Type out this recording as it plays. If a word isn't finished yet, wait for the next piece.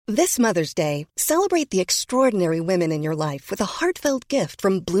This Mother's Day, celebrate the extraordinary women in your life with a heartfelt gift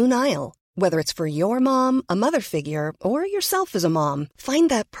from Blue Nile. Whether it's for your mom, a mother figure, or yourself as a mom, find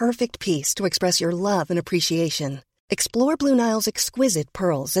that perfect piece to express your love and appreciation. Explore Blue Nile's exquisite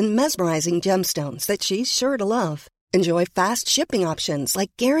pearls and mesmerizing gemstones that she's sure to love. Enjoy fast shipping options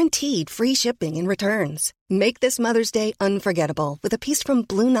like guaranteed free shipping and returns. Make this Mother's Day unforgettable with a piece from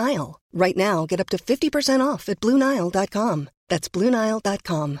Blue Nile. Right now, get up to 50% off at BlueNile.com. That's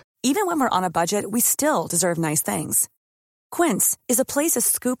BlueNile.com. Even when we're on a budget, we still deserve nice things. Quince is a place to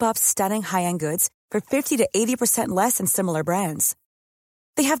scoop up stunning high-end goods for 50 to 80% less than similar brands.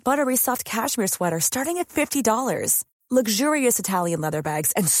 They have buttery soft cashmere sweaters starting at $50, luxurious Italian leather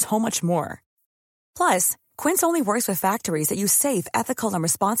bags, and so much more. Plus, Quince only works with factories that use safe, ethical, and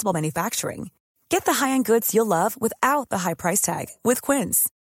responsible manufacturing. Get the high-end goods you'll love without the high price tag with Quince.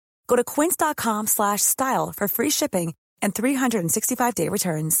 Go to quince.com/style for free shipping and 365-day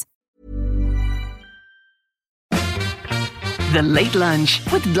returns. The Late Lunch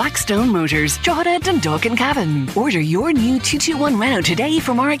with Blackstone Motors, Drogheda, Dundalk and Cavan. Order your new 221 Renault today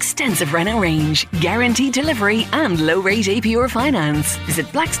from our extensive Renault range. Guaranteed delivery and low-rate APR finance. Visit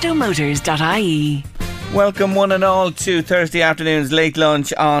blackstonemotors.ie. Welcome one and all to Thursday afternoon's Late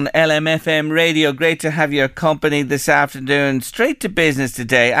Lunch on LMFM Radio. Great to have your company this afternoon. Straight to business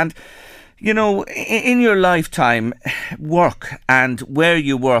today. And you know, in your lifetime, work and where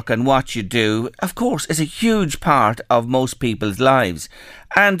you work and what you do, of course, is a huge part of most people's lives.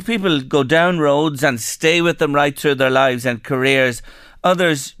 And people go down roads and stay with them right through their lives and careers.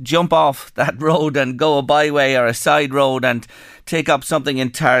 Others jump off that road and go a byway or a side road and take up something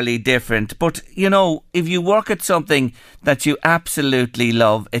entirely different. But, you know, if you work at something that you absolutely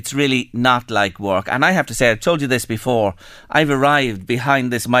love, it's really not like work. And I have to say, I've told you this before, I've arrived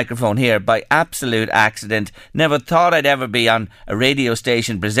behind this microphone here by absolute accident. Never thought I'd ever be on a radio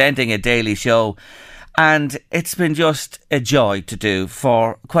station presenting a daily show. And it's been just a joy to do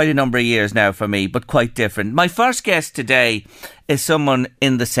for quite a number of years now for me, but quite different. My first guest today is someone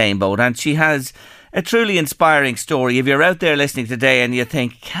in the same boat, and she has a truly inspiring story. If you're out there listening today and you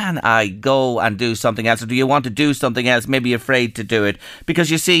think, can I go and do something else? Or do you want to do something else? Maybe you're afraid to do it.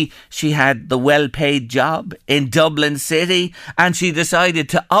 Because you see, she had the well-paid job in Dublin City and she decided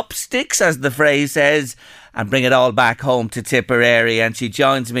to up sticks, as the phrase says, and bring it all back home to Tipperary. And she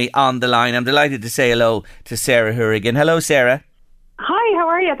joins me on the line. I'm delighted to say hello to Sarah Hourigan. Hello, Sarah. Hi, how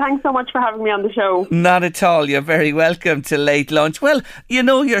are you? Thanks so much for having me on the show. Not at all. You're very welcome to Late Lunch. Well, you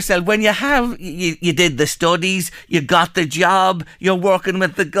know yourself, when you did the studies, you got the job, you're working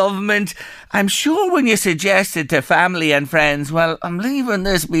with the government. I'm sure when you suggested to family and friends, well, I'm leaving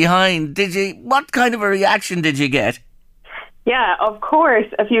this behind, what kind of a reaction did you get? Yeah, of course,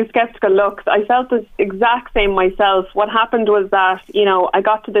 a few sceptical looks. I felt the exact same myself. What happened was that, you know, I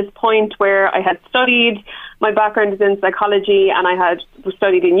got to this point where I had studied, my background is in psychology, and I had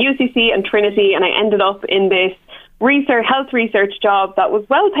studied in UCC and Trinity, and I ended up in this health research job that was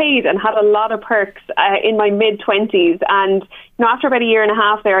well paid and had a lot of perks in my mid-20s. And, you know, after about a year and a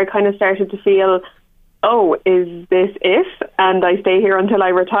half there, I kind of started to feel, oh, is this it? And I stay here until I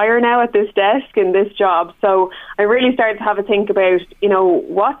retire now at this desk in this job. So I really started to have a think about, you know,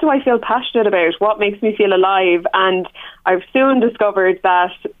 what do I feel passionate about? What makes me feel alive? And I've soon discovered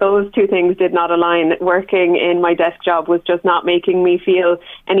that those two things did not align. Working in my desk job was just not making me feel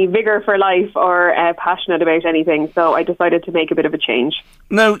any vigour for life or passionate about anything. So I decided to make a bit of a change.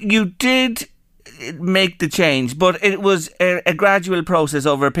 Now, you did make the change, but it was a gradual process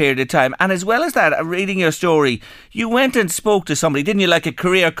over a period of time. And as well as that, reading your story, you went and spoke to somebody, didn't you, like a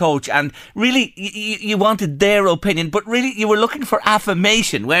career coach, and really you wanted their opinion, but really you were looking for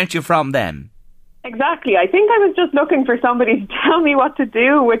affirmation, weren't you, from them? Exactly. I think I was just looking for somebody to tell me what to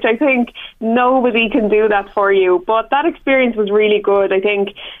do, which I think nobody can do that for you. But that experience was really good. I think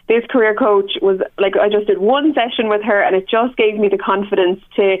this career coach was like, I just did one session with her and it just gave me the confidence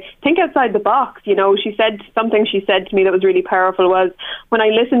to think outside the box. You know, she said to me that was really powerful was, when I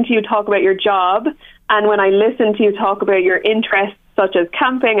listen to you talk about your job and when I listen to you talk about your interests, such as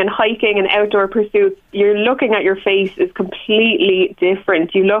camping and hiking and outdoor pursuits, you're looking at your face is completely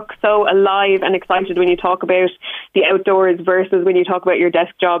different. You look so alive and excited when you talk about the outdoors versus when you talk about your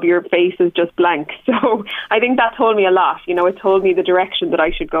desk job, your face is just blank. So I think that told me a lot. You know, it told me the direction that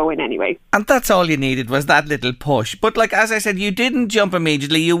I should go in anyway. And that's all you needed, was that little push. But like, as I said, you didn't jump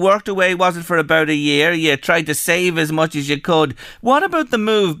immediately. You worked away, was it, for about a year? You tried to save as much as you could. What about the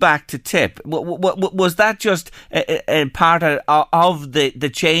move back to Tip? Was that just a part of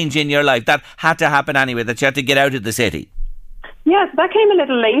the change in your life that had to happen anyway, that you had to get out of the city? Yes, that came a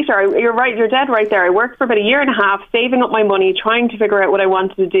little later. You're right, you're dead right there. I worked for about a year and a half, saving up my money, trying to figure out what I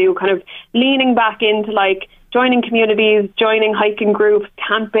wanted to do, kind of leaning back into like joining communities, joining hiking groups,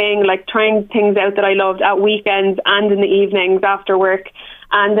 camping, like trying things out that I loved at weekends and in the evenings after work.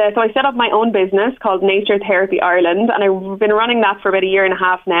 And so I set up my own business called Nature Therapy Ireland, and I've been running that for about a year and a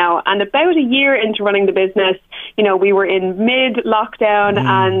half now. And about a year into running the business, you know, we were in mid-lockdown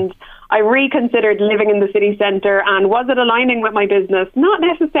and I reconsidered living in the city centre, and was it aligning with my business? Not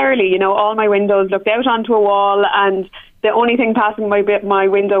necessarily. You know, all my windows looked out onto a wall, and the only thing passing my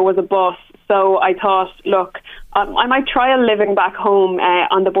window was a bus. So I thought, look, I might try living back home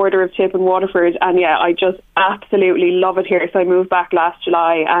on the border of Tip and Waterford, and yeah, I just absolutely love it here. So I moved back last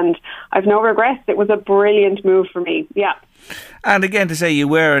July, and I've no regrets. It was a brilliant move for me. Yeah. And again, to say you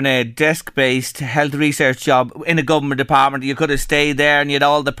were in a desk-based health research job in a government department, you could have stayed there and you had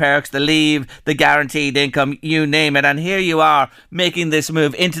all the perks, the leave, the guaranteed income, you name it. And here you are making this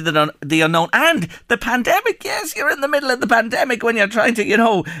move into the unknown and the pandemic. Yes, you're in the middle of the pandemic when you're trying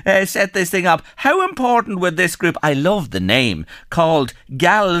to, set this thing up. How important would this group, I love the name, called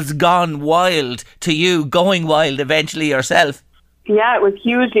Gals Gone Wild to you, going wild eventually yourself? Yeah, it was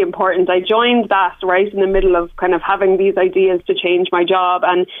hugely important. I joined that right in the middle of kind of having these ideas to change my job,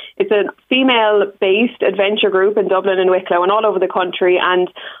 and it's a female-based adventure group in Dublin and Wicklow and all over the country. And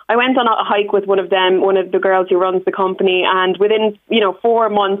I went on a hike with one of the girls who runs the company, and within 4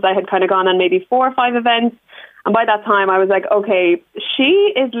 months I had kind of gone on maybe 4 or 5 events. And by that time, I was like, okay,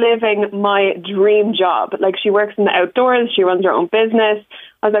 she is living my dream job. Like, she works in the outdoors, she runs her own business.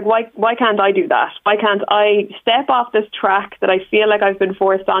 I was like, why can't I do that? Why can't I step off this track that I feel like I've been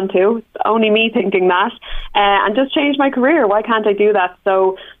forced onto? It's only me thinking that, and just change my career. Why can't I do that?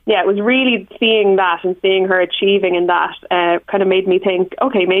 So, yeah, it was really seeing that and seeing her achieving in that kind of made me think,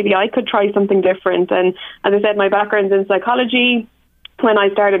 okay, maybe I could try something different. And as I said, my background's in psychology. When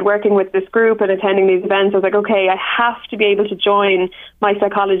I started working with this group and attending these events, I was like, okay, I have to be able to join my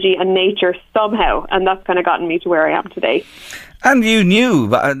psychology and nature somehow. And that's kind of gotten me to where I am today. And you knew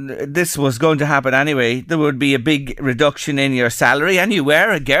this was going to happen anyway. There would be a big reduction in your salary, and you were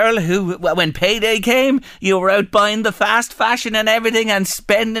a girl who, when payday came, you were out buying the fast fashion and everything and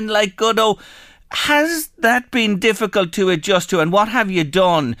spending like Godot. Has that been difficult to adjust to, and what have you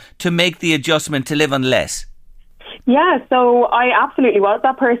done to make the adjustment to live on less? Yeah, so I absolutely was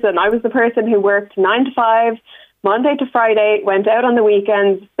that person. I was the person who worked 9 to 5, Monday to Friday, went out on the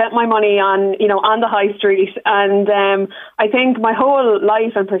weekends, spent my money on the high street. And I think my whole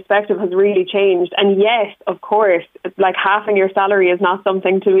life and perspective has really changed. And yes, of course, like halving your salary is not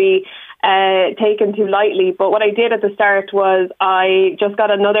something to be taken too lightly. But what I did at the start was I just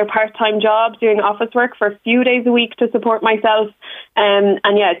got another part-time job doing office work for a few days a week to support myself. And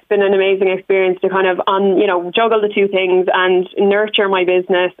yeah, it's been an amazing experience to kind of juggle the two things and nurture my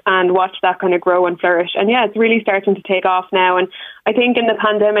business and watch that kind of grow and flourish. And yeah, it's really starting to take off now. And I think in the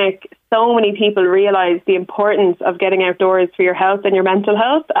pandemic, so many people realised the importance of getting outdoors for your health and your mental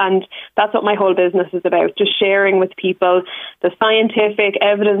health. And that's what my whole business is about, just sharing with people the scientific,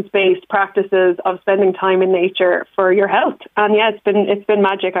 evidence-based practices of spending time in nature for your health. And yeah, it's been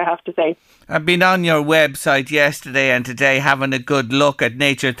magic, I have to say. I've been on your website yesterday and today having a good look at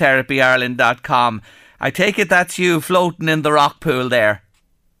naturetherapyireland.com. I take it that's you floating in the rock pool there.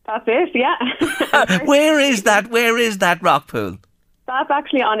 That's it, yeah. Where is that rock pool? That's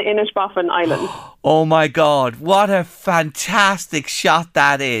actually on Inishbofin Island. Oh my God, what a fantastic shot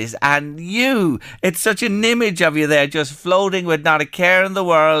that is. And it's such an image of you there just floating with not a care in the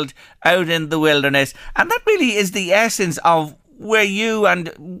world out in the wilderness. And that really is the essence of where you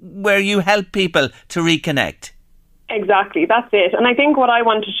help people to reconnect. Exactly, that's it. And I think what I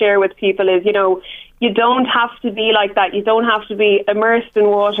want to share with people is, you don't have to be like that. You don't have to be immersed in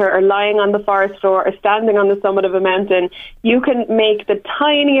water or lying on the forest floor or standing on the summit of a mountain. You can make the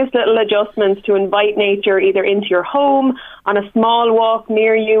tiniest little adjustments to invite nature either into your home, on a small walk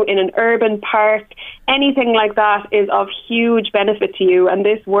near you, in an urban park. Anything like that is of huge benefit to you. And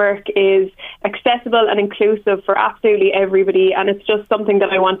this work is accessible and inclusive for absolutely everybody. And it's just something that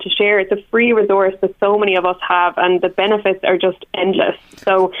I want to share. It's a free resource that so many of us have, and the benefits are just endless.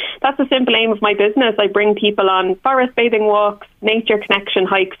 So that's the simple aim of my business. I bring people on forest bathing walks, nature connection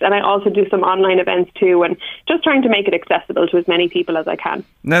hikes, and I also do some online events too, and just trying to make it accessible to as many people as I can.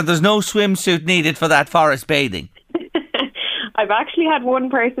 Now, there's no swimsuit needed for that forest bathing. I've actually had one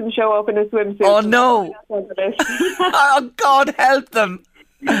person show up in a swimsuit. Oh no! Oh God, help them!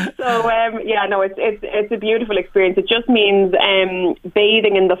 So it's a beautiful experience. It just means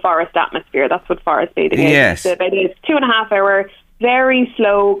bathing in the forest atmosphere. That's what forest bathing is. Yes. It's 2.5 hour very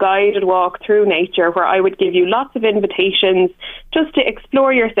slow guided walk through nature where I would give you lots of invitations just to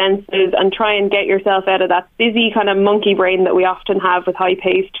explore your senses and try and get yourself out of that busy kind of monkey brain that we often have with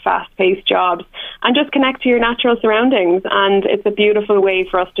high-paced, fast-paced jobs, and just connect to your natural surroundings. And it's a beautiful way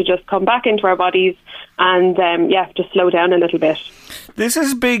for us to just come back into our bodies and just slow down a little bit. This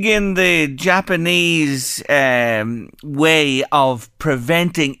is big in the Japanese way of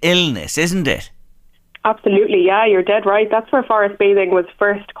preventing illness, isn't it? Absolutely, yeah, you're dead right. That's where forest bathing was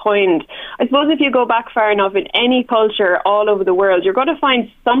first coined. I suppose if you go back far enough in any culture all over the world, you're going to find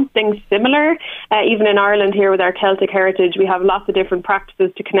something similar. Even in Ireland here with our Celtic heritage, we have lots of different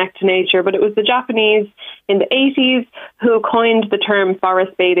practices to connect to nature. But it was the Japanese in the 80s who coined the term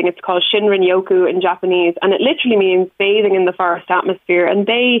forest bathing. It's called Shinrin-yoku in Japanese, and it literally means bathing in the forest atmosphere. And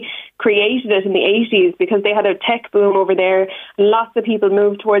they created it in the 80s because they had a tech boom over there. Lots of people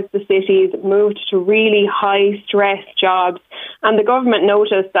moved towards the cities, moved to really high stress jobs, and the government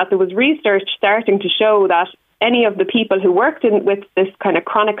noticed that there was research starting to show that any of the people who worked with this kind of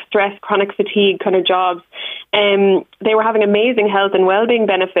chronic stress, chronic fatigue kind of jobs, they were having amazing health and well-being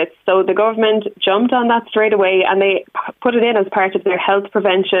benefits. So the government jumped on that straight away and they put it in as part of their health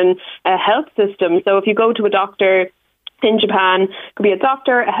prevention health system. So if you go to a doctor in Japan, could be a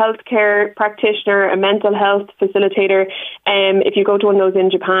doctor, a healthcare practitioner, a mental health facilitator. If you go to one of those in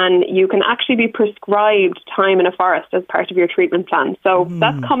Japan, you can actually be prescribed time in a forest as part of your treatment plan. So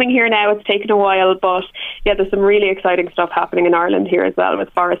that's coming here now. It's taken a while, but yeah, there's some really exciting stuff happening in Ireland here as well with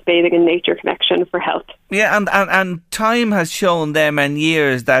forest bathing and nature connection for health. Yeah, and time has shown them and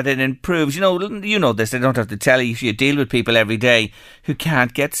years that it improves. You know this. I don't have to tell you if you deal with people every day who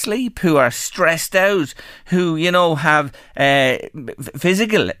can't get sleep, who are stressed out, who, have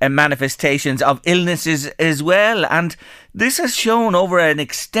physical manifestations of illnesses as well. And this has shown over an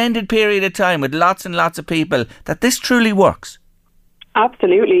extended period of time with lots and lots of people that this truly works.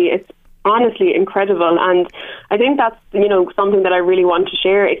 Absolutely. It's honestly incredible, and I think that's something that I really want to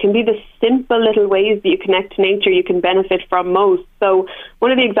share. It can be the simple little ways that you connect to nature you can benefit from most. So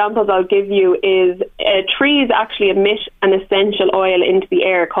one of the examples I'll give you is trees actually emit an essential oil into the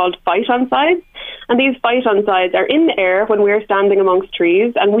air called phytoncides, and these phytoncides are in the air when we're standing amongst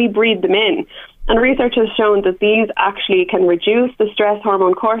trees and we breathe them in. And research has shown that these actually can reduce the stress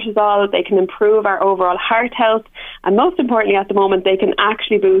hormone cortisol, they can improve our overall heart health, and most importantly at the moment, they can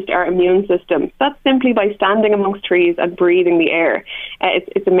actually boost our immune system. That's simply by standing amongst trees and breathing the air.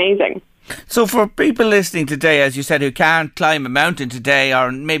 It's amazing. So for people listening today, as you said, who can't climb a mountain today,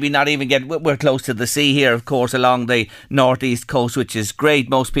 or maybe not even we're close to the sea here, of course, along the northeast coast, which is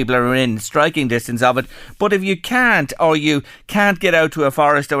great. Most people are in striking distance of it. But if you can't, or you can't get out to a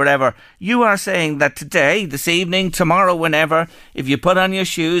forest or whatever, you are saying that today, this evening, tomorrow, whenever, if you put on your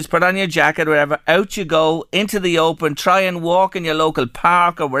shoes, put on your jacket, whatever, out you go into the open, try and walk in your local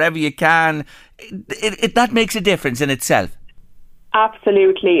park or wherever you can. That makes a difference in itself.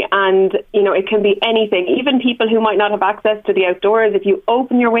 Absolutely. And, it can be anything. Even people who might not have access to the outdoors, if you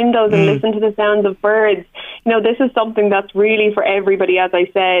open your windows and listen to the sounds of birds, this is something that's really for everybody, as I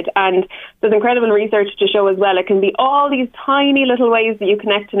said. And there's incredible research to show as well. It can be all these tiny little ways that you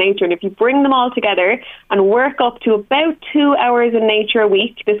connect to nature. And if you bring them all together and work up to about 2 hours in nature a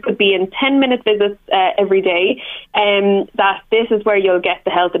week, this could be in 10-minute visits every day, that this is where you'll get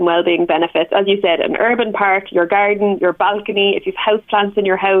the health and well-being benefits. As you said, an urban park, your garden, your balcony, if you've houseplants in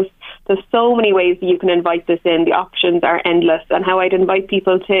your house, there's so many ways that you can invite this in. The options are endless. And how I'd invite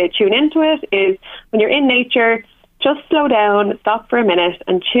people to tune into it is when you're in nature, just slow down, stop for a minute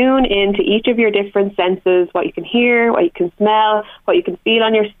and tune into each of your different senses, what you can hear, what you can smell, what you can feel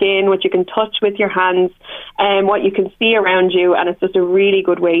on your skin, what you can touch with your hands, and what you can see around you. And it's just a really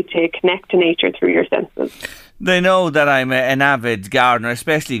good way to connect to nature through your senses. They know that I'm an avid gardener,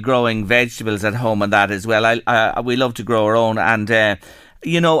 especially growing vegetables at home and that as well. We love to grow our own, and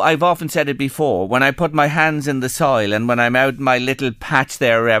I've often said it before, when I put my hands in the soil and when I'm out in my little patch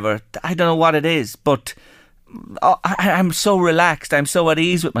there or wherever, I don't know what it is, but I'm so relaxed, I'm so at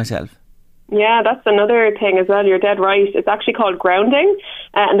ease with myself. Yeah, that's another thing as well. You're dead right. It's actually called grounding.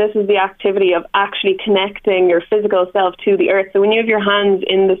 And this is the activity of actually connecting your physical self to the earth. So when you have your hands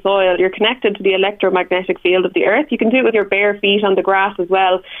in the soil, you're connected to the electromagnetic field of the earth. You can do it with your bare feet on the grass as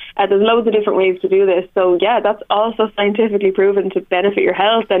well. There's loads of different ways to do this. So yeah, that's also scientifically proven to benefit your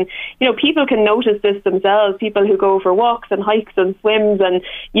health. And, people can notice this themselves. People who go for walks and hikes and swims, and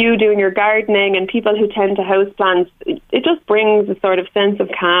you doing your gardening, and people who tend to house plants. It just brings a sort of sense of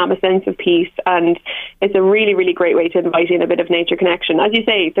calm, a sense of peace. And it's a really, really great way to invite in a bit of nature connection. As you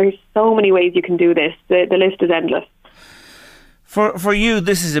say, there's so many ways you can do this. The list is endless. For you,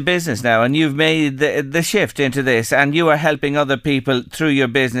 this is a business now, and you've made the shift into this, and you are helping other people through your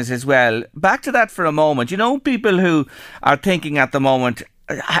business as well. Back to that for a moment. You know, people who are thinking at the moment,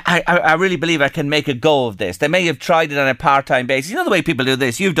 I really believe I can make a go of this. They may have tried it on a part-time basis. You know the way people do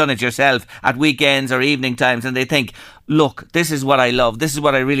this. You've done it yourself at weekends or evening times, and they think, look, this is what I love. This is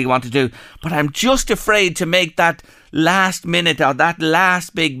what I really want to do. But I'm just afraid to make that last minute or that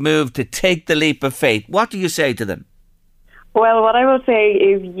last big move to take the leap of faith. What do you say to them? Well, what I will say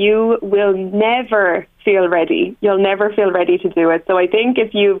is you will never feel ready. You'll never feel ready to do it. So I think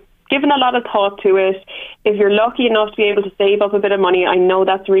if you've given a lot of thought to it, if you're lucky enough to be able to save up a bit of money, I know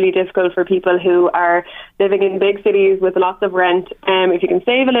that's really difficult for people who are living in big cities with lots of rent. If you can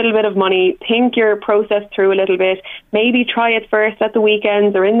save a little bit of money, think your process through a little bit. Maybe try it first at the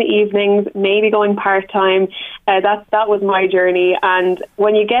weekends or in the evenings, maybe going part-time. That was my journey. And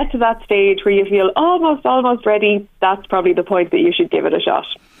when you get to that stage where you feel almost ready, that's probably the point that you should give it a shot.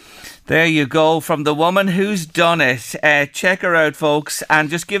 There you go, from the woman who's done it. Check her out, folks, and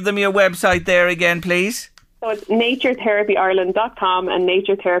just give them your website there again, please. So it's naturetherapyireland.com and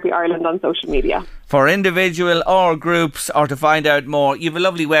Nature Therapy Ireland on social media. For individual or groups, or to find out more, you have a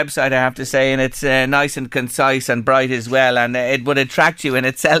lovely website, I have to say, and it's nice and concise and bright as well, and it would attract you in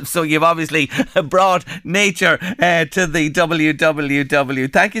itself. So you've obviously brought nature to the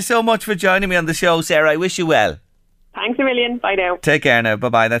WWW. Thank you so much for joining me on the show, Sarah. I wish you well. Thanks a million. Bye now. Take care now.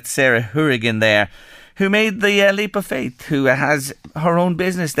 Bye-bye. That's Sarah Hourigan there, who made the leap of faith, who has her own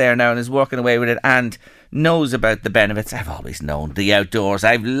business there now and is working away with it and knows about the benefits. I've always known the outdoors.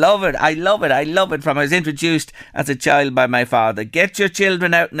 I love it. I love it from I was introduced as a child by my father. Get your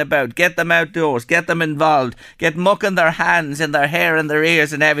children out and about. Get them outdoors. Get them involved. Get muck in their hands and their hair and their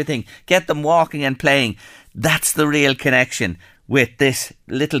ears and everything. Get them walking and playing. That's the real connection with this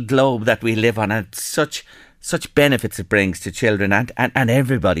little globe that we live on. And it's such benefits it brings to children and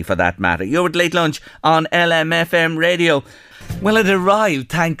everybody for that matter. You're at Late Lunch on LMFM Radio. Well, it arrived,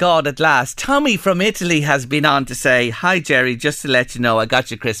 thank God, at last. Tommy from Italy has been on to say, hi Jerry, just to let you know, I got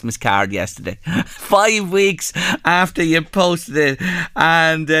your Christmas card yesterday. 5 weeks after you posted it.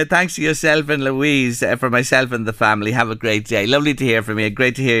 And thanks to yourself and Louise, for myself and the family. Have a great day. Lovely to hear from you.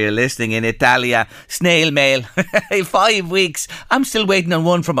 Great to hear you listening in Italia. Snail mail. 5 weeks. I'm still waiting on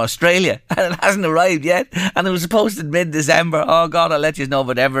one from Australia and it hasn't arrived yet. And it was posted mid-December. Oh God, I'll let you know if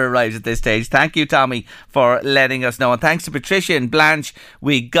it ever arrives at this stage. Thank you, Tommy, for letting us know. And thanks to Patricia and Blanche,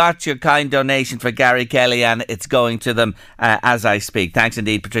 we got your kind donation for Gary Kelly and it's going to them as I speak. Thanks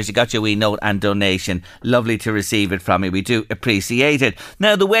indeed, Patricia. Got your wee note and donation. Lovely to receive it from you. We do appreciate it.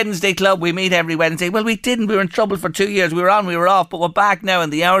 Now, the Wednesday Club, we meet every Wednesday. Well, we didn't. We were in trouble for 2 years. We were on, we were off, but we're back now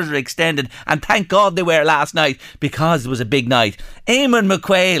and the hours are extended. And thank God they were last night because it was a big night. Eamon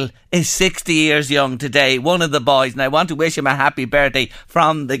McQuail is 60 years young today, one of the boys, and I want to wish him a happy birthday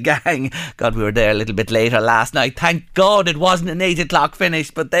from the gang. God, we were there a little bit later last night. Thank God it wasn't an 8 o'clock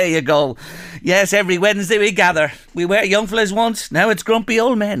finish, but there you go. Yes, every Wednesday we gather. We were young fellas once, now it's grumpy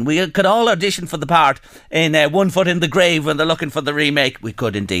old men. We could all audition for the part in One Foot in the Grave when they're looking for the remake. We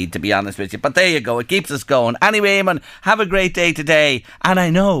could indeed, to be honest with you, but there you go, it keeps us going. Anyway, Eamon, have a great day today, and I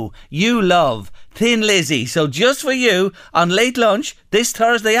know you love Thin Lizzy, so just for you on Late Lunch this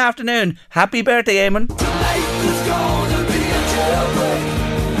Thursday afternoon. Happy birthday, Eamon. Tonight there's gonna be a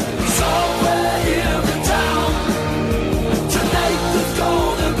jailbreak somewhere in the town. Tonight there's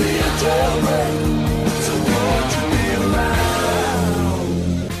gonna be a jailbreak, so won't you be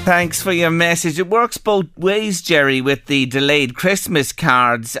around? Thanks for your message. It works both ways, Jerry, with the delayed Christmas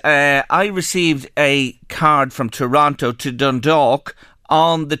cards. I received a card from Toronto to Dundalk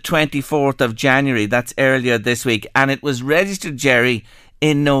on the 24th of January. That's earlier this week. And it was registered, Jerry,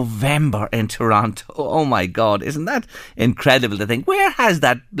 in November in Toronto. Oh my God, isn't that incredible to think? Where has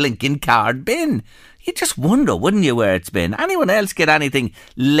that blinking card been? You just wonder, wouldn't you, where it's been? Anyone else get anything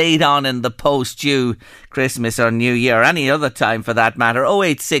laid on in the post due Christmas or New Year or any other time for that matter?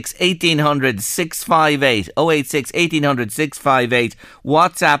 086 1800 658 086 1800 658.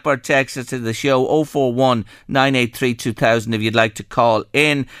 WhatsApp or text us to the show 041 983 2000 if you'd like to call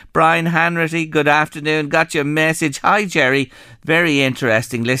in. Brian Hanratty, good afternoon. Got your message. Hi Jerry. Very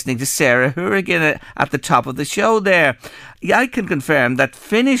interesting listening to Sarah Hourigan at the top of the show there. I can confirm that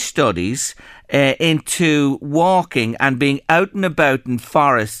Finnish studies into walking and being out and about in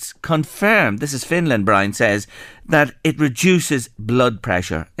forests confirm, this is Finland, Brian says, that it reduces blood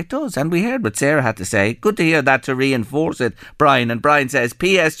pressure. It does, and we heard what Sarah had to say. Good to hear that to reinforce it, Brian. And Brian says,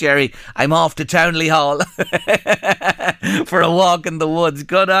 P.S. Jerry, I'm off to Townley Hall for a walk in the woods.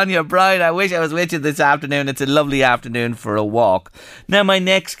 Good on you, Brian. I wish I was with you this afternoon. It's a lovely afternoon for a walk. Now, my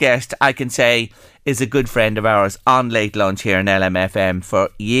next guest, I can say, is a good friend of ours on Late Lunch here in LMFM for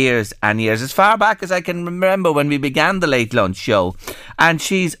years and years, as far back as I can remember when we began the Late Lunch show. And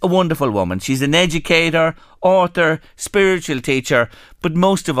she's a wonderful woman. She's an educator, author, spiritual teacher, but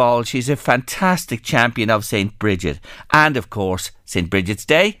most of all, she's a fantastic champion of St. Bridget. And of course, St. Bridget's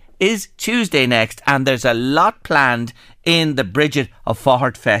Day is Tuesday next, and there's a lot planned in the Bridget of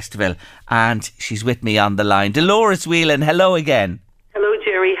Faughart Festival. And she's with me on the line. Dolores Whelan, hello again. Hello,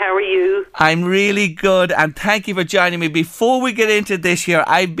 Jerry. How are you? I'm really good, and thank you for joining me. Before we get into this year,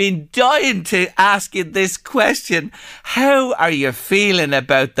 I've been dying to ask you this question. How are you feeling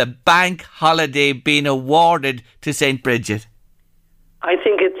about the bank holiday being awarded to St. Bridget? I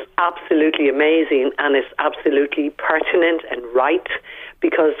think it's absolutely amazing, and it's absolutely pertinent and right,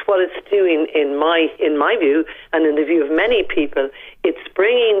 because what it's doing, in my view, and in the view of many people, it's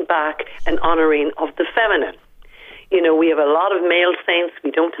bringing back an honouring of the feminine. You know, we have a lot of male saints.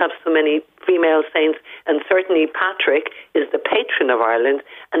 We don't have so many female saints. And certainly Patrick is the patron of Ireland.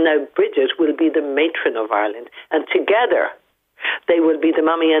 And now Bridget will be the matron of Ireland. And together, they will be the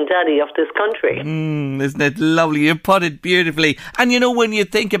mummy and daddy of this country. Isn't it lovely? You put it beautifully. And you know, when you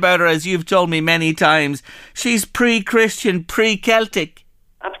think about her, as you've told me many times, she's pre-Christian, pre-Celtic.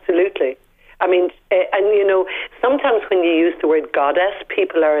 Absolutely. I mean, and you know, sometimes when you use the word goddess,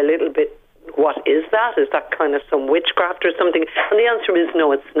 people are a little bit, what is that? Is that kind of some witchcraft or something? And the answer is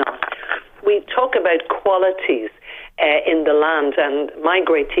no, it's not. We talk about qualities in the land, and my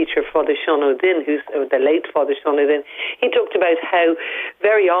great teacher, Father Sean O'Din, who's the late Father Sean O'Din, he talked about how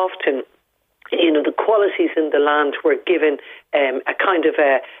very often, you know, the qualities in the land were given a kind of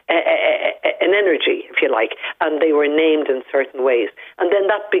an energy, if you like, and they were named in certain ways. And then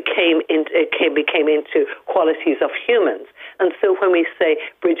that became into qualities of humans. And so when we say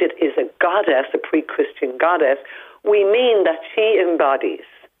Bridget is a goddess, a pre-Christian goddess, we mean that she embodies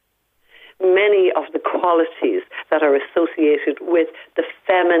many of the qualities that are associated with the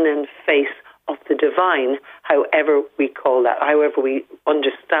feminine face of the divine, however we call that, however we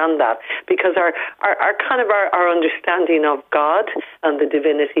understand that, because our understanding of God and the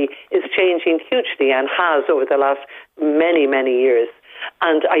divinity is changing hugely and has over the last many, many years.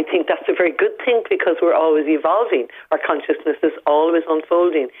 And I think that's a very good thing, because we're always evolving. Our consciousness is always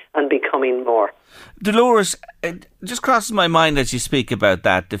unfolding and becoming more. Dolores, it just crosses my mind as you speak about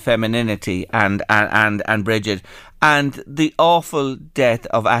that, the femininity and Bridget, and the awful death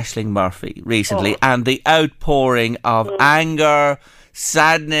of Aisling Murphy recently, and the outpouring of anger,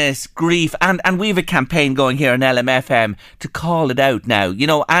 sadness, grief, and we've a campaign going here on LMFM to call it out now. You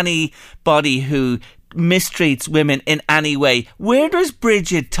know, anybody who mistreats women in any way. Where does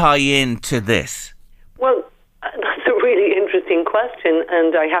Bridget tie in to this? Well, that's a really interesting question,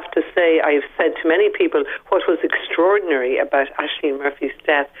 and I have to say, I've said to many people, what was extraordinary about Aisling Murphy's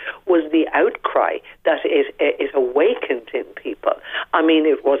death was the outcry that it awakened in people. I mean,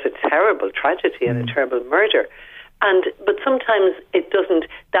 it was a terrible tragedy and a terrible murder. But sometimes it doesn't.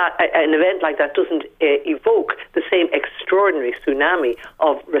 An event like that doesn't evoke the same extraordinary tsunami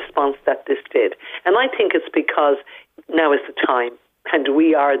of response that this did. And I think it's because now is the time, and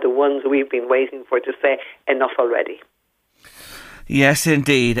we are the ones we've been waiting for to say enough already. Yes,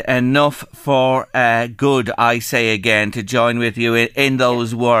 indeed. Enough for good, I say again, to join with you in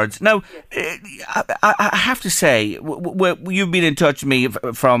those words. Now, I have to say, you've been in touch with me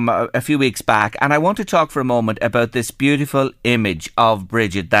from a few weeks back, and I want to talk for a moment about this beautiful image of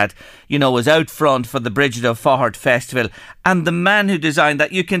Bridget that, you know, was out front for the Bridget of Faughart Festival. And the man who designed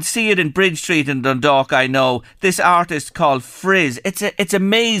that, you can see it in Bridge Street in Dundalk, I know, this artist called Frizz. It's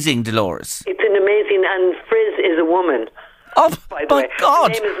amazing, Dolores. It's an amazing, and Frizz is a woman. Oh, by the my way.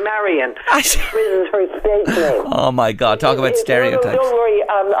 God. Her name is Marion. Frizz is her stage name. Oh, my God. Talk about stereotypes. No, don't worry.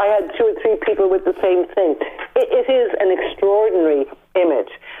 I had 2 or 3 people with the same thing. It is an extraordinary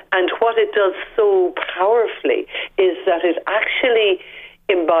image. And what it does so powerfully is that it actually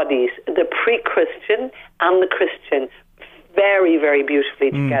embodies the pre-Christian and the Christian very, very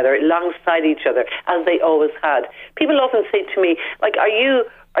beautifully together, alongside each other, as they always had. People often say to me, like,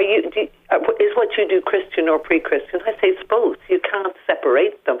 is what you do Christian or pre-Christian? I say it's both. You can't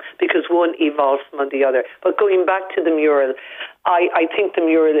separate them because one evolves from the other. But going back to the mural, I think the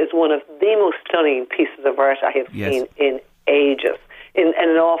mural is one of the most stunning pieces of art I have seen in ages, in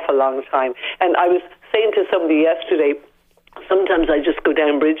an awful long time. And I was saying to somebody yesterday, sometimes I just go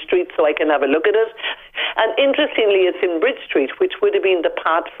down Bridge Street so I can have a look at it. And interestingly, it's in Bridge Street, which would have been the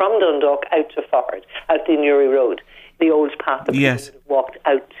path from Dundalk out to Faughart, out the Newry Road, the old path that people would have walked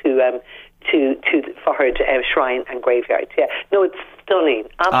out to the Faughart Shrine and Graveyard. Yeah, no, it's stunning.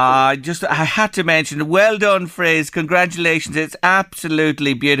 Absolutely. I had to mention, well done, Frizz. Congratulations. It's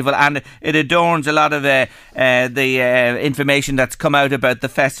absolutely beautiful, and it adorns a lot of the information that's come out about the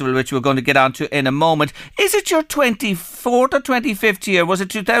festival, which we're going to get onto in a moment. Is it your 24th or 25th year? Was it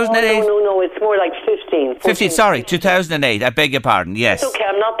 2008? No, it's more like 15. 15, sorry, 2008. I beg your pardon, yes. It's okay,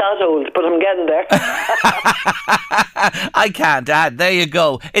 I'm not that old, but I'm getting there. I can't add. There you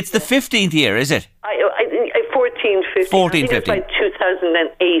go. It's the 15th year, is it? 14, 15. 14, I think 15. it's like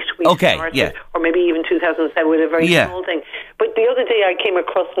 2008 we started, yeah. or maybe even 2007 with a very small thing. But the other day I came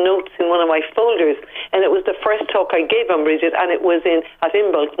across notes in one of my folders, and it was the first talk I gave on Bridget, and it was at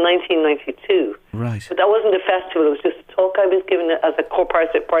Imbolc 1992. Right. But that wasn't a festival, it was just a talk I was given as a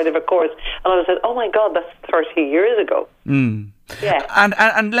part of a course, and I was like, oh my God, that's 30 years ago. Yeah.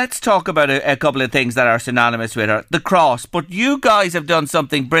 And let's talk about a couple of things that are synonymous with her. The cross. But you guys have done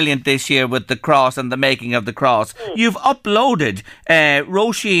something brilliant this year with the cross and the making of the cross. You've uploaded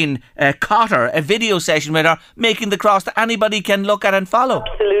Roisin Cotter, a video session with her making the cross that anybody can look at and follow.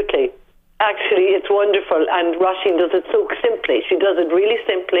 Absolutely. Actually, it's wonderful, and Roisin does it so simply. She does it really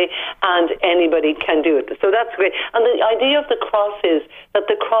simply, and anybody can do it. So that's great. And the idea of the cross is that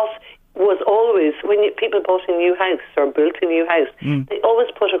the cross was always, when people bought a new house or built a new house, they always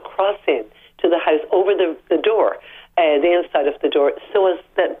put a cross in to the house over the door, the inside of the door, so as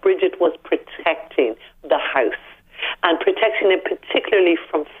that Bridget was protecting the house and protecting it particularly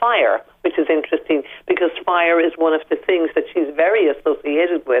from fire, which is interesting because fire is one of the things that she's very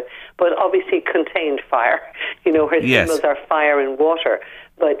associated with, but obviously contained fire. You know, her symbols are fire and water,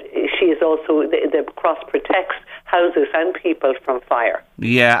 but she is also, the cross protects houses and people from fire.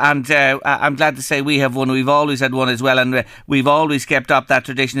 Yeah, and I'm glad to say we have one. We've always had one as well, and we've always kept up that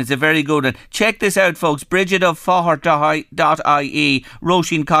tradition. It's a very good one. Check this out, folks. bridgetoffoghart.ie.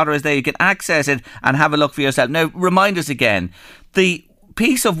 Roisin Cotter is there. You can access it and have a look for yourself. Now, remind us again, the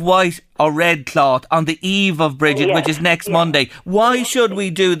piece of white or red cloth on the eve of Bridget, which is next Monday. Why should we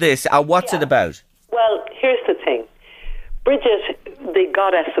do this? What's it about? Well, here's the thing. Bridget, the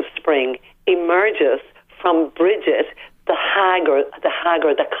goddess of spring, emerges from Bridget, the hag or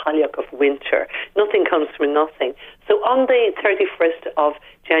the Cailleach of winter. Nothing comes from nothing. So on the 31st of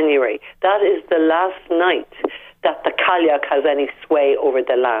January, that is the last night that the Cailleach has any sway over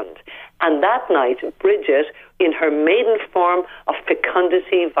the land. And that night, Bridget, in her maiden form of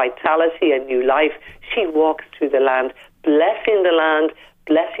fecundity, vitality and new life, she walks through the land, blessing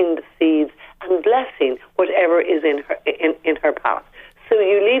the seeds, and blessing whatever is in her path. So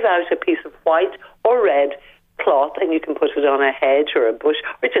you leave out a piece of white or red cloth, and you can put it on a hedge or a bush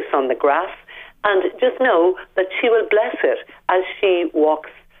or just on the grass, and just know that she will bless it as she walks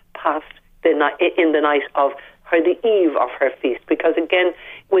past in the night of the eve of her feast. Because again,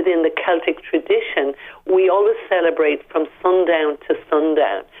 within the Celtic tradition, we always celebrate from sundown to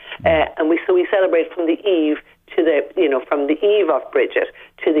sundown, and we celebrate from the eve to from the eve of Bridget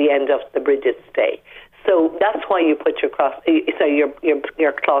to the end of the Bridget's Day. So that's why you put your cloth out.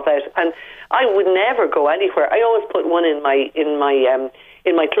 And I would never go anywhere. I always put one in my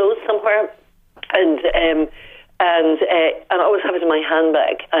clothes somewhere, and I always have it in my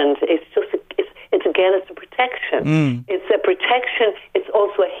handbag. And it's a protection. It's a protection. It's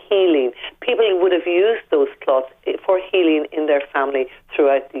also a healing. People would have used those cloths for healing in their family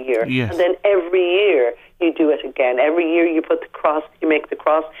throughout the year. Yes. And then every year you do it again. Every year you put the cross. You make the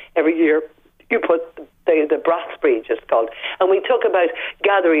cross. Every year you put the brathbridge, it's called. And we talk about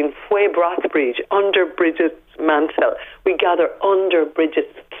gathering fue brathbridge under Bridget's mantle. We gather under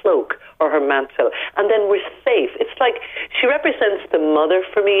Bridget's cloak or her mantle. And then we're safe. It's like she represents the mother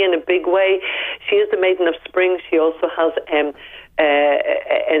for me in a big way. She is the maiden of spring. She also has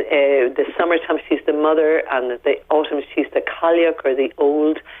the summertime she's the mother, and the autumn she's the Cailleach or the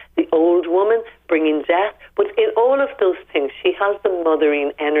old woman bringing death. But in all of those things, she has the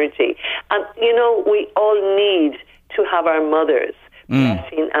mothering energy. And, we all need to have our mothers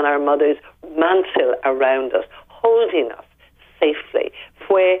blessing and our mothers mantle around us, holding us safely.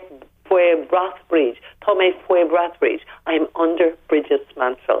 Fue brathbridge. Tome fue brathbridge. I am under Bridget's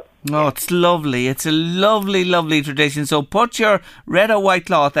mantle. Oh, it's lovely. It's a lovely, lovely tradition. So put your red or white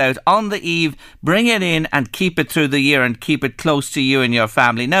cloth out on the eve, bring it in and keep it through the year and keep it close to you and your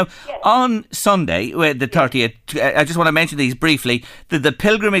family. Now, on Sunday, the 30th, I just want to mention these briefly. The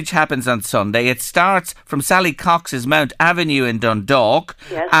pilgrimage happens on Sunday. It starts from Sally Cox's Mount Avenue in Dundalk,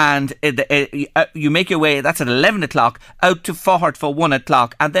 and you make your way, that's at 11 o'clock, out to Foghart for 1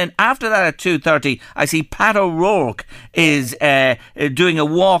 o'clock. And then after that at 2:30, I see Pat O'Rourke is doing a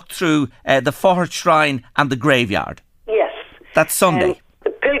walk through the Foghart Shrine and the graveyard. Yes. That's Sunday.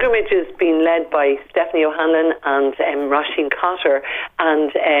 The pilgrimage is being led by Stephanie O'Hanlon and Roisin Cotter,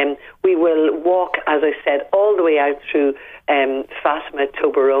 and we will walk, as I said, all the way out through Fatima,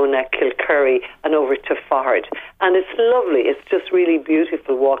 Toberona, Kilcurry and over to Fahard. And it's lovely. It's just really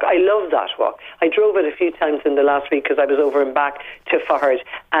beautiful walk. I love that walk. I drove it a few times in the last week because I was over and back to Fahard,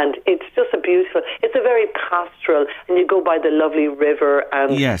 and it's just it's a very pastoral, and you go by the lovely river,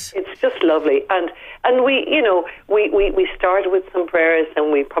 and yes, it's just lovely. And we, you know, we start with some prayers,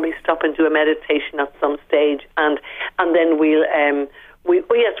 and we probably stop and do a meditation at some stage, and then we'll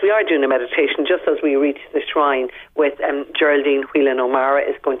yes, we are doing a meditation just as we reach the shrine with Geraldine Whelan O'Mara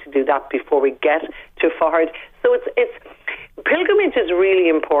is going to do that before we get to Fahard. So it's pilgrimage is really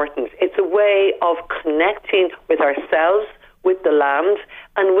important. It's a way of connecting with ourselves, with the land,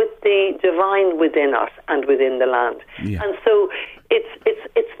 and with the divine within us and within the land. Yeah. And so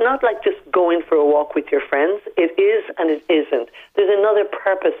it's not like just going for a walk with your friends. It is and it isn't. There's another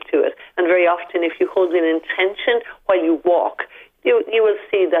purpose to it. And very often if you hold an intention while you walk, you will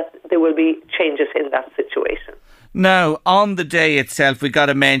see that there will be changes in that situation. Now, on the day itself, we got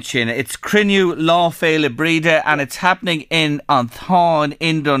to mention it's Crinnew Lá Fhéile Bríde, and it's happening in Anthán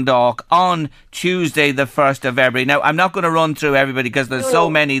in Dundalk on Tuesday, the 1st of February. Now, I'm not going to run through everybody because there's so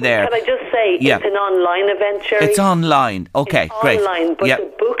many there. Can I just say, it's an online event, Jerry? It's online. Okay, it's great. Online, but the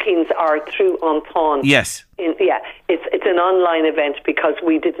bookings are through Anthán. Yes. It's an online event because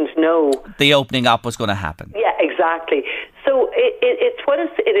we didn't know the opening up was going to happen. Yeah, exactly. So it's what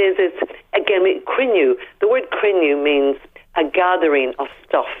it is. It's again Crinnew. The word Crinnew means a gathering of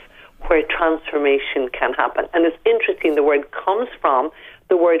stuff where transformation can happen. And it's interesting. The word comes from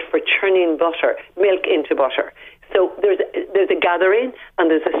the word for churning butter, milk into butter. So there's a gathering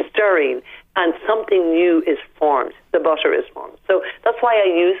and there's a stirring, and something new is formed. The butter is formed. So that's why I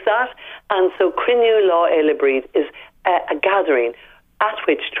use that. And so Crinnew Lá Fhéile Bríde is a gathering at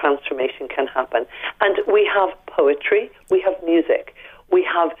which transformation can happen. And we have poetry, we have music, we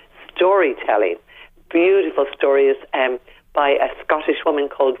have storytelling, beautiful stories by a Scottish woman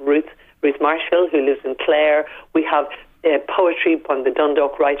called Ruth Marshall, who lives in Clare. We have poetry from the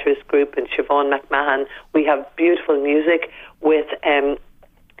Dundalk Writers Group and Siobhan McMahon. We have beautiful music with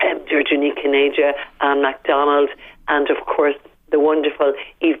Georgina Caneja, Anne MacDonald, and of course the wonderful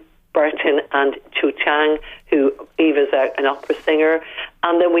Eve Burton and Chu Chang, who Eve is an opera singer.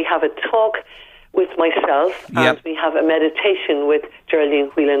 And then we have a talk with myself, and we have a meditation with Geraldine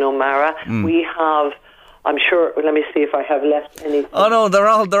Whelan O'Mara. We have, I'm sure, let me see if I have left any. Oh no, they're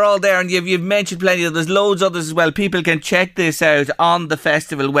all there, and you've mentioned plenty of. There's loads others as well. People can check this out on the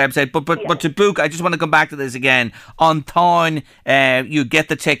festival website. But to book, I just want to come back to this again. On Thorn, you get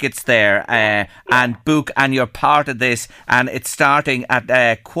the tickets there and book, and you're part of this. And it's starting at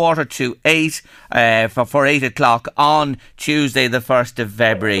 7:45 for 8 o'clock on Tuesday, the 1st of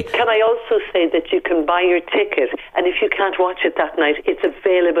February. Can I also say that you can buy your ticket, and if you can't watch it that night, it's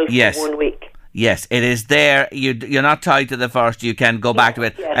available for 1 week. Yes, it is there. You're not tied to the first. You can go back to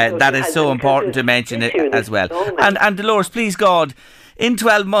it. That is so important to mention it as well. And Dolores, please God, in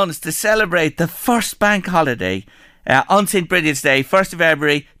 12 months to celebrate the first bank holiday on St. Bridget's Day, 1st of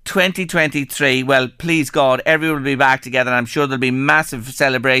February 2023. Well, please God, everyone will be back together, and I'm sure there'll be massive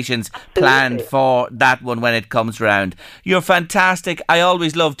celebrations planned for that one when it comes round. You're fantastic. I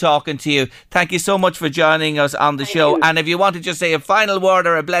always love talking to you. Thank you so much for joining us on the show. And if you want to just say a final word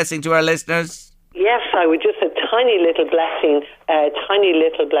or a blessing to our listeners. Yes, I would just a tiny little blessing.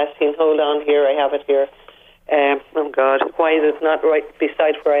 Hold on here, I have it here. Oh God, why is it not right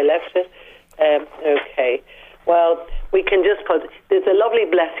beside where I left it? Okay. Well, we can just put, there's a lovely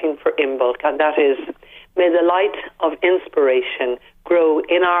blessing for Imbolc, and that is, may the light of inspiration grow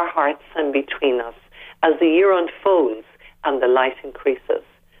in our hearts and between us as the year unfolds and the light increases.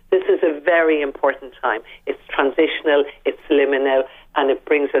 This is a very important time. It's transitional, it's liminal, and it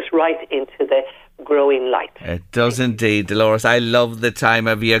brings us right into the growing light. It does indeed, Dolores. I love the time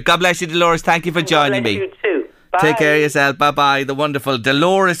of year. God bless you, Dolores. Thank you for joining me. God bless you too. Bye. Take care of yourself. Bye-bye. The wonderful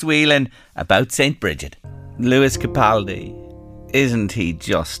Dolores Whelan about St. Bridget. Lewis Capaldi, isn't he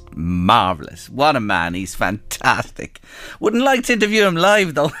just marvellous? What a man, he's fantastic. Wouldn't like to interview him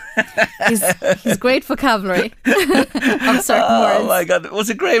live though. He's great vocabulary of certain words. Oh my God, was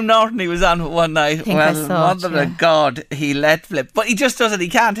it Graham Norton he was on one night? Mother of God, he let flip. But he just doesn't, he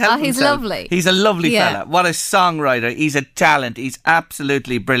can't help himself. He's lovely. He's a lovely fella. What a songwriter. He's a talent. He's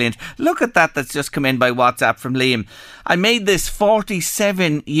absolutely brilliant. Look at that's just come in by WhatsApp from Liam. I made this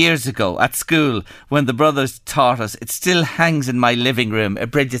 47 years ago at school when the brothers taught us. It still hangs in my living room, a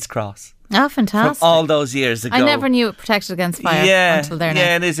Bridget's Cross. Oh, fantastic. From all those years ago. I never knew it protected against fire until there now.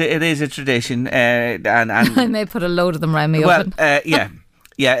 Yeah, it is a tradition. And I may put a load of them around me oven.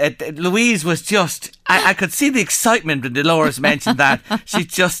 Louise was just, I could see the excitement when Dolores mentioned that. She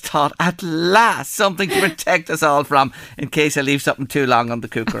just thought, at last, something to protect us all from, in case I leave something too long on the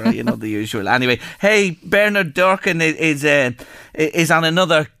cooker, the usual. Anyway, hey, Bernard Durkin is on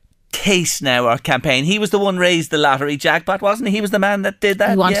another case now, or campaign. He was the one raised the lottery jackpot, wasn't he? He was the man that did that.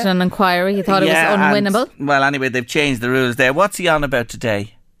 He wanted an inquiry. He thought it was unwinnable. Well, anyway, they've changed the rules there. What's he on about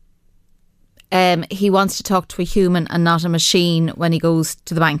today? He wants to talk to a human and not a machine when he goes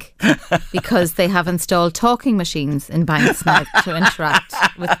to the bank, because they have installed talking machines in banks now to interact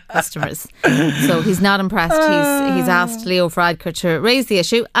with customers. So he's not impressed. He's asked Leo Varadkar to raise the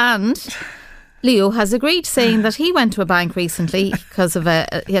issue, and Leo has agreed, saying that he went to a bank recently because of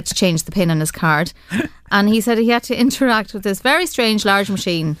he had to change the pin on his card, and he said he had to interact with this very strange large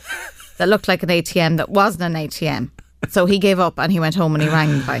machine that looked like an ATM that wasn't an ATM. So he gave up and he went home and he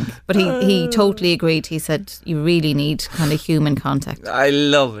rang the bank. But he totally agreed. He said, you really need kind of human contact. I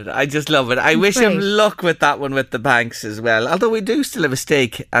love it. I just love it. I wish him luck with that one with the banks as well. Although we do still have a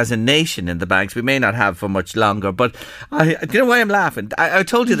stake as a nation in the banks. We may not have for much longer. But do you know why I'm laughing? I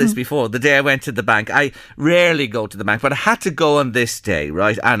told you this before, the day I went to the bank. I rarely go to the bank, but I had to go on this day,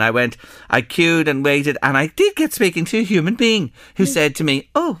 right? And I queued and waited, and I did get speaking to a human being who said to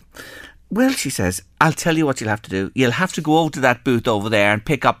me, well, she says, I'll tell you what you'll have to do. You'll have to go over to that booth over there and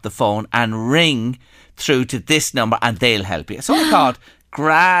pick up the phone and ring through to this number and they'll help you. So I thought,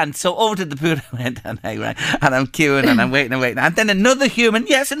 grand. So over to the booth I went and I rang, and I'm queuing and I'm waiting. And then another human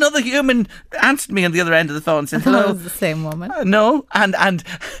answered me on the other end of the phone and said, hello. It was the same woman. No. And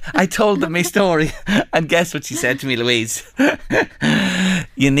I told them my story. And guess what she said to me, Louise?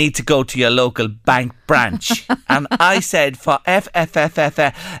 You need to go to your local bank branch. And I said, for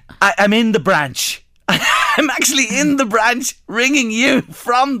I'm in the branch. I'm actually in the branch ringing you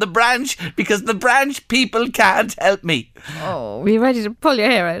from the branch because the branch people can't help me. Oh, were you ready to pull your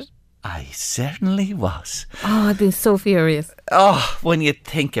hair out? I certainly was. Oh, I'd been so furious. Oh, when you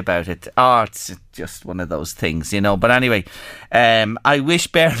think about it. Oh, it's just one of those things, But anyway, I wish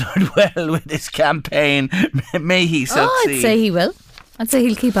Bernard well with his campaign. May he succeed. Oh, I'd say he will. I'd say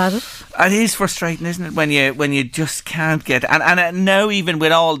he'll keep at it. It is frustrating, isn't it, when you just can't get... And now even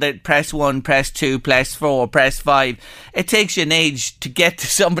with all the press 1, press 2, press 4, press 5, it takes you an age to get to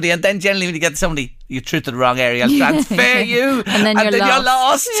somebody, and then generally when you get to somebody, you're through to the wrong area. I'll transfer you, and then you're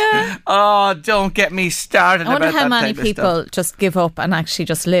lost. Yeah. Oh, don't get me started about that. I wonder how many people just give up and actually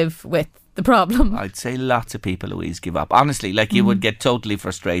just live with the problem. I'd say lots of people, Louise, give up. Honestly, you would get totally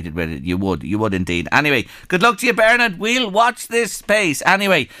frustrated with it. You would indeed. Anyway, good luck to you, Bernard. We'll watch this space.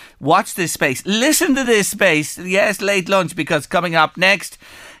 Anyway, watch this space. Listen to this space. Yes, late lunch, because coming up next,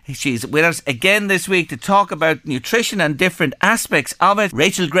 she's with us again this week to talk about nutrition and different aspects of it.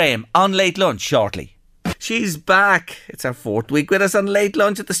 Rachel Graham on Late Lunch shortly. She's back. It's our 4th week with us on Late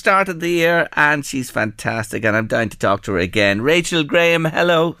Lunch at the start of the year, and she's fantastic, and I'm dying to talk to her again. Rachel Graham,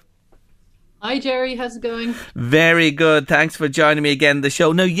 hello. Hi Jerry, how's it going? Very good. Thanks for joining me again on the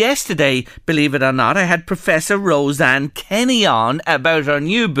show. Now, yesterday, believe it or not, I had Professor Roseanne Kenny on about her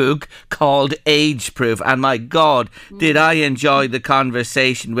new book called Age Proof. And my God, did I enjoy the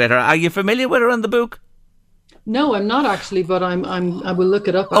conversation with her. Are you familiar with her on the book? No, I'm not actually, but I will look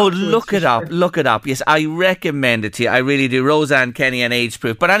it up. Oh, look it up. Yes, I recommend it to you. I really do. Roseanne Kenny and Age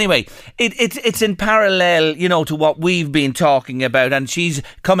Proof. But anyway, it's in parallel, to what we've been talking about. And she's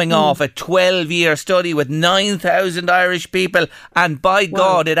coming off a 12-year study with 9,000 Irish people. And by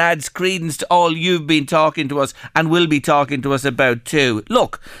God, it adds credence to all you've been talking to us and will be talking to us about too.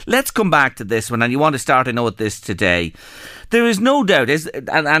 Look, let's come back to this one. And you want to start, I know, with this today. There is no doubt,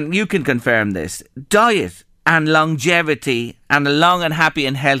 and you can confirm this, diet and longevity and a long and happy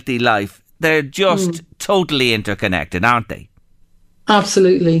and healthy life, they're just totally interconnected, aren't they?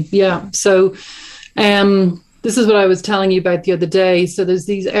 Absolutely, yeah. So this is what I was telling you about the other day. So there's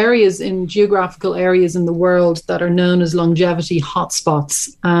these geographical areas in the world that are known as longevity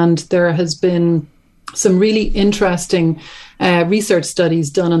hotspots. And there has been some really interesting research studies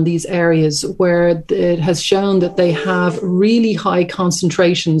done on these areas where it has shown that they have really high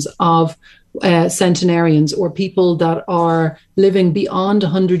concentrations of centenarians, or people that are living beyond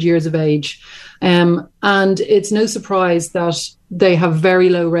 100 years of age. And it's no surprise that they have very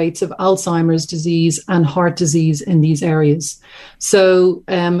low rates of Alzheimer's disease and heart disease in these areas. So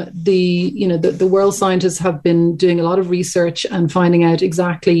the world scientists have been doing a lot of research and finding out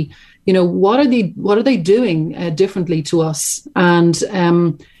exactly, what are they doing differently to us? And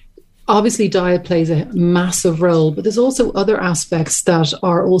obviously, diet plays a massive role, but there's also other aspects that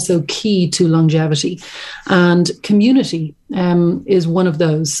are also key to longevity. And community is one of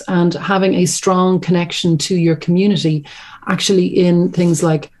those. And having a strong connection to your community actually in things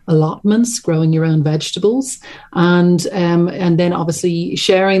like allotments, growing your own vegetables, and then obviously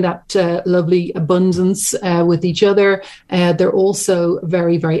sharing that lovely abundance with each other. They're also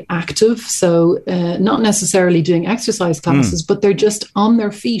very, very active, so not necessarily doing exercise classes, but they're just on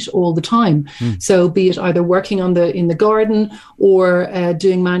their feet all the time. So be it either working in the garden, or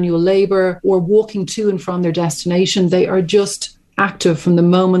doing manual labor, or walking to and from their destination. They are just active from the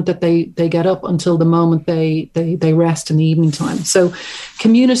moment that they get up until the moment they rest in the evening time. So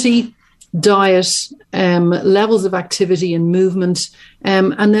community, diet, levels of activity and movement,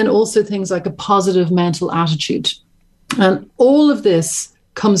 and then also things like a positive mental attitude. And all of this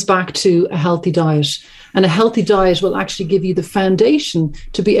comes back to a healthy diet. And a healthy diet will actually give you the foundation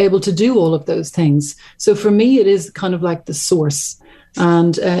to be able to do all of those things. So for me, it is kind of like the source.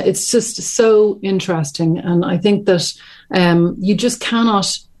 And it's just so interesting. And I think that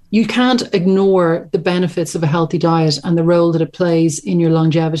you can't ignore the benefits of a healthy diet and the role that it plays in your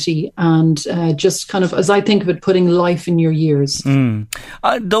longevity, and just kind of, as I think of it, putting life in your years.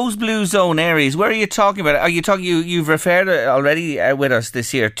 Those blue zone areas, where are you talking about? Are you talking, you've referred already with us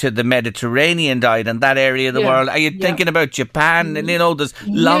this year to the Mediterranean diet and that area of the world. Are you thinking about Japan? And, there's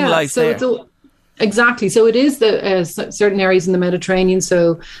long life there. Exactly. So it is the certain areas in the Mediterranean.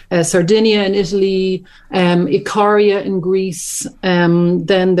 So Sardinia in Italy, Ikaria in Greece.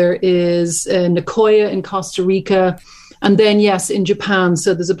 Then there is Nicoya in Costa Rica. And then, yes, in Japan.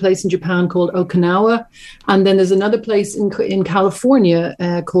 So there's a place in Japan called Okinawa. And then there's another place in California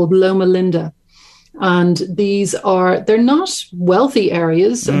called Loma Linda. And they're not wealthy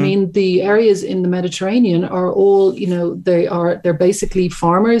areas. I mean, the areas in the Mediterranean are all, they're basically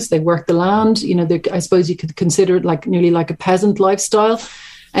farmers. They work the land. I suppose you could consider it nearly like a peasant lifestyle.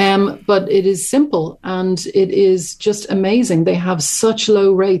 But it is simple and it is just amazing. They have such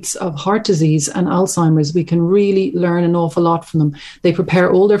low rates of heart disease and Alzheimer's. We can really learn an awful lot from them. They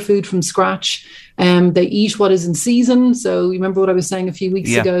prepare all their food from scratch. They eat what is in season. So you remember what I was saying a few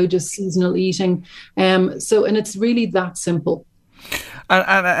weeks ago, just seasonal eating. And it's really that simple.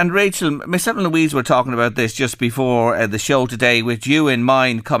 And Rachel, myself and Louise were talking about this just before the show today, with you in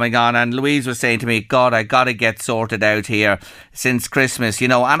mind coming on, and Louise was saying to me, God, I got to get sorted out here since Christmas,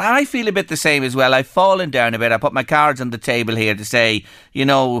 and I feel a bit the same as well. I've fallen down a bit. I put my cards on the table here to say,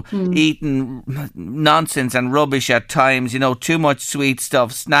 eating nonsense and rubbish at times, too much sweet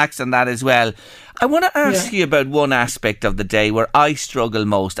stuff, snacks and that as well. I want to ask you about one aspect of the day where I struggle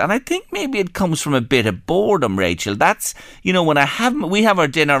most, and I think maybe it comes from a bit of boredom, Rachel. That's, when we have our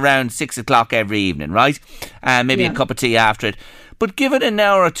dinner around 6 o'clock every evening, right? Maybe a cup of tea after it. But give it an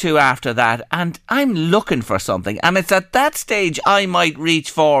hour or two after that, and I'm looking for something. And it's at that stage I might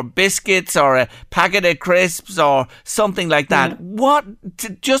reach for biscuits or a packet of crisps or something like that.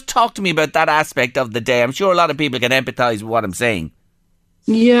 Just talk to me about that aspect of the day. I'm sure a lot of people can empathise with what I'm saying.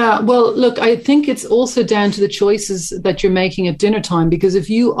 Yeah, well, look, I think it's also down to the choices that you're making at dinner time, because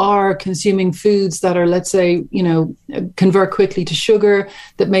if you are consuming foods that are, let's say, convert quickly to sugar,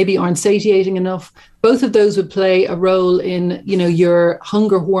 that maybe aren't satiating enough, both of those would play a role in, your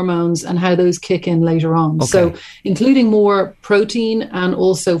hunger hormones and how those kick in later on. Okay. So including more protein and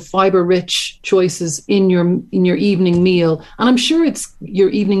also fiber-rich choices in your evening meal. And I'm sure your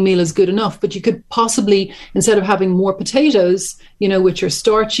evening meal is good enough, but you could possibly, instead of having more potatoes, which are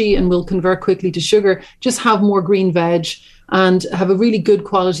starchy and will convert quickly to sugar, just have more green veg and have a really good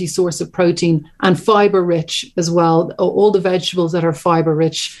quality source of protein and fiber rich as well, all the vegetables that are fiber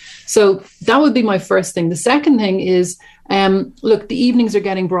rich. So that would be my first thing. The second thing is, look, the evenings are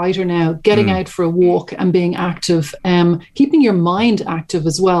getting brighter now, getting out for a walk and being active, keeping your mind active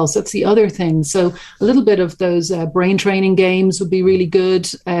as well. So that's the other thing. So a little bit of those brain training games would be really good,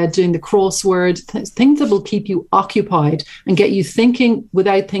 doing the crossword, things that will keep you occupied and get you thinking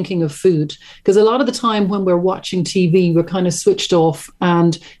without thinking of food. Because a lot of the time when we're watching TV, we're kind of switched off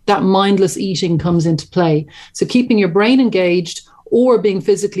and that mindless eating comes into play. So keeping your brain engaged or being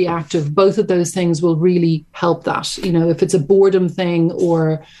physically active, both of those things will really help that. If it's a boredom thing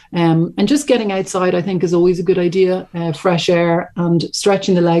or, and just getting outside, I think is always a good idea. Fresh air and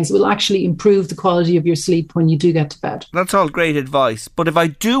stretching the legs will actually improve the quality of your sleep when you do get to bed. That's all great advice. But if I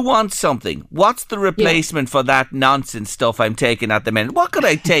do want something, what's the replacement for that nonsense stuff I'm taking at the minute? What could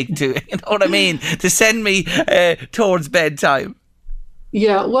I take to, to send me towards bedtime?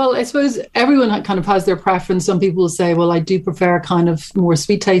 Yeah, well, I suppose everyone kind of has their preference. Some people will say, well, I do prefer kind of more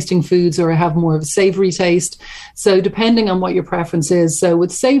sweet tasting foods, or I have more of a savory taste. So depending on what your preference is. So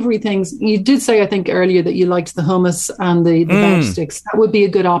with savory things, you did say, I think earlier, that you liked the hummus and the veg sticks. That would be a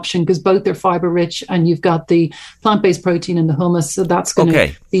good option because both are fiber rich and you've got the plant-based protein in the hummus. So that's going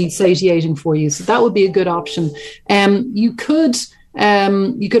to be satiating for you. So that would be a good option. You could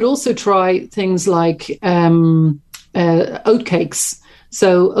also try things like oat cakes.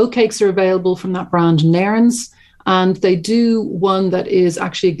 So oat cakes are available from that brand Nairns, and they do one that is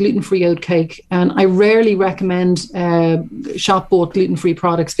actually a gluten-free oat cake. And I rarely recommend shop-bought gluten-free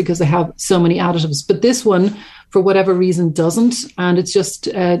products because they have so many additives. But this one, for whatever reason, doesn't. And it's just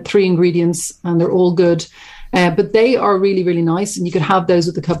 3 ingredients and they're all good. But they are really, really nice. And you could have those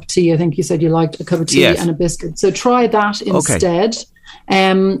with a cup of tea. I think you said you liked a cup of tea and a biscuit. So try that instead.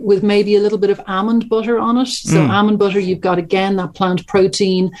 With maybe a little bit of almond butter on it. So almond butter, you've got, again, that plant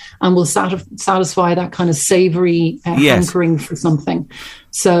protein and will satisfy that kind of savoury hankering for something.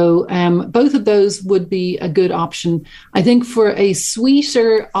 So both of those would be a good option. I think for a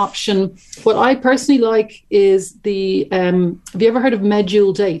sweeter option, what I personally like is the, have you ever heard of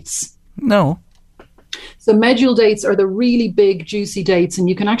medjool dates? No. So medjool dates are the really big, juicy dates, and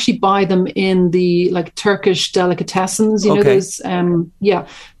you can actually buy them in the like Turkish delicatessens. You know those,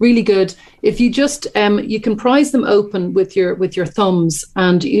 really good. If you just you can prise them open with your thumbs,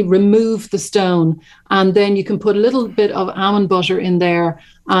 and you remove the stone, and then you can put a little bit of almond butter in there,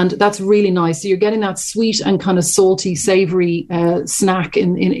 and that's really nice. So you're getting that sweet and kind of salty, savoury snack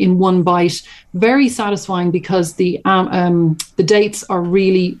in one bite. Very satisfying because the dates are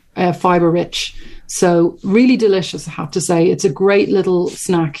really fibre rich. So really delicious, I have to say. It's a great little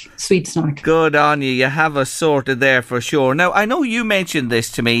snack, sweet snack. Good on you. You have us sorted there for sure. Now, I know you mentioned this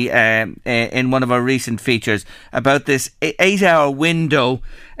to me in one of our recent features about this 8-hour window,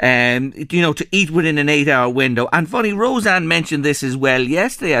 to eat within an 8-hour window. And funny, Roseanne mentioned this as well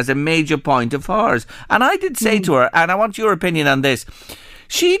yesterday as a major point of hers. And I did say to her, and I want your opinion on this,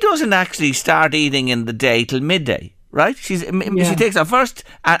 she doesn't actually start eating in the day till midday. Right? She takes her first,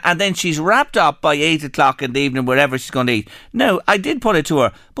 and then she's wrapped up by 8 o'clock in the evening, wherever she's going to eat. No, I did put it to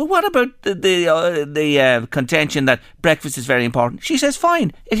her, but what about the contention that breakfast is very important? She says,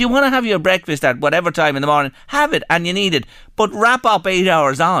 fine, if you want to have your breakfast at whatever time in the morning, have it, and you need it, but wrap up 8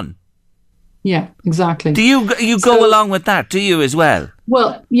 hours on. Yeah, exactly. Do you go along with that? Do you as well?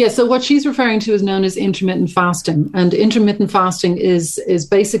 Well, yeah, so what she's referring to is known as intermittent fasting. And intermittent fasting is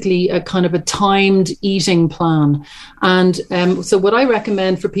basically a kind of a timed eating plan. And so what I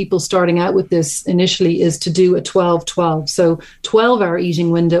recommend for people starting out with this initially is to do a 12-12. So 12-hour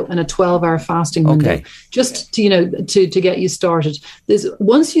eating window and a 12-hour fasting window. Just to get you started.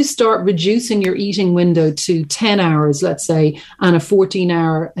 Once you start reducing your eating window to 10 hours, let's say, and a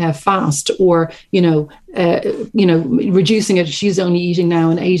 14-hour fast, or reducing it, she's only eating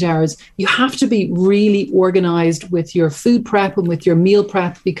now in 8 hours, you have to be really organized with your food prep and with your meal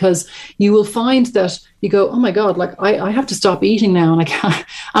prep, because you will find that you go, oh my God, like I have to stop eating now, and I can't,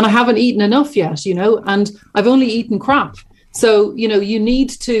 and I haven't eaten enough yet, and I've only eaten crap. So, you need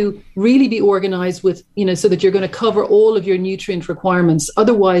to really be organized with, so that you're going to cover all of your nutrient requirements.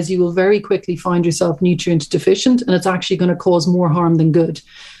 Otherwise, you will very quickly find yourself nutrient deficient, and it's actually going to cause more harm than good.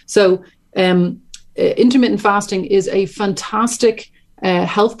 So, intermittent fasting is a fantastic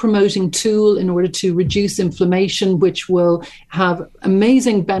health promoting tool in order to reduce inflammation, which will have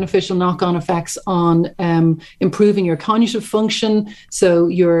amazing beneficial knock-on effects on improving your cognitive function, so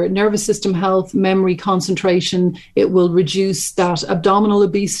your nervous system health, memory, concentration. It will reduce that abdominal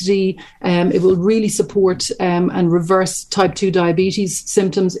obesity. It will really support and reverse type 2 diabetes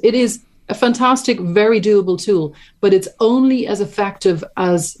symptoms. It is a fantastic, very doable tool, but it's only as effective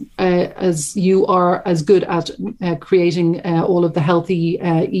as you are as good at creating all of the healthy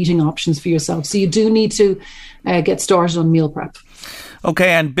eating options for yourself. So you do need to get started on meal prep. Okay,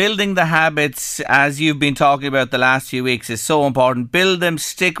 and building the habits, as you've been talking about the last few weeks, is so important. Build them,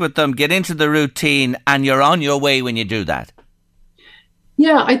 stick with them, get into the routine, and you're on your way when you do that.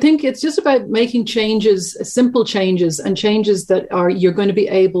 Yeah, I think it's just about making changes, simple changes, and changes that you're going to be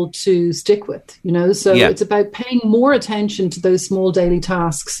able to stick with, So it's about paying more attention to those small daily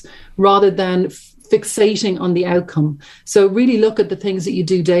tasks rather than fixating on the outcome. So really look at the things that you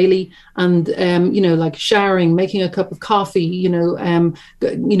do daily, and like showering, making a cup of coffee,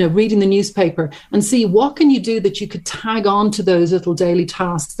 reading the newspaper, and see what can you do that you could tag on to those little daily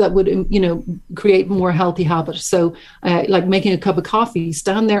tasks that would create more healthy habits. So like making a cup of coffee,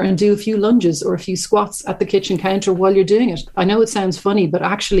 stand there and do a few lunges or a few squats at the kitchen counter while you're doing it. I know it sounds funny, but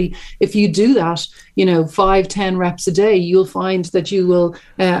actually if you do that 5-10 reps a day, you'll find that you will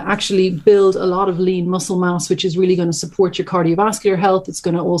actually build a lot of lean muscle mass, which is really going to support your cardiovascular health. It's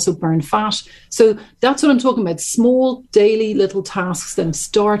going to also burn fat. So that's what I'm talking about. Small daily little tasks, then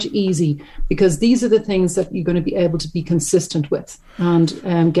start easy, because these are the things that you're going to be able to be consistent with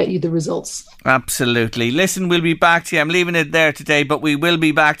and get you the results. Absolutely. Listen, we'll be back to you. I'm leaving it there today, but we will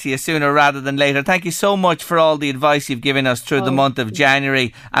be back to you sooner rather than later. Thank you so much for all the advice you've given us through the month of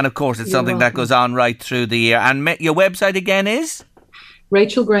January. And of course, it's something that goes on right through the year. And your website again is?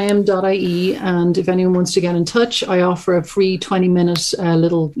 RachelGraham.ie, and if anyone wants to get in touch, I offer a free 20-minute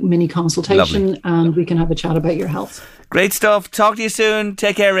little mini consultation. Lovely. And we can have a chat about your health. Great stuff. Talk to you soon.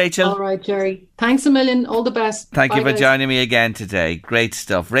 Take care, Rachel. All right, Jerry. Thanks a million. All the best. Thank you for joining me again today. Great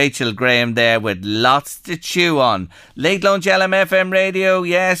stuff. Rachel Graham there with lots to chew on. Late Lunch LMFM Radio.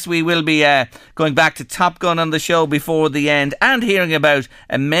 Yes, we will be going back to Top Gun on the show before the end and hearing about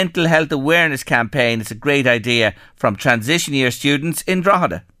a mental health awareness campaign. It's a great idea from transition year students in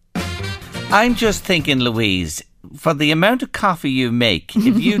Drogheda. I'm just thinking, Louise, for the amount of coffee you make,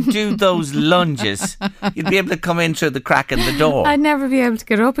 if you do those lunges, you'd be able to come in through the crack in the door. I'd never be able to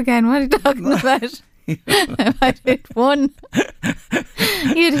get up again. What are you talking about? If I did one,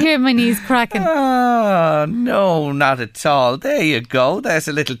 you'd hear my knees cracking. Oh, no, not at all. There you go. There's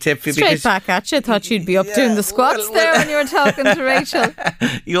a little tip for you. Straight back at you. Thought you'd be up doing the squats there when you were talking to Rachel.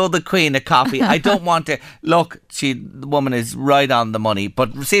 You're the queen of coffee. I don't want to... Look, the woman is right on the money.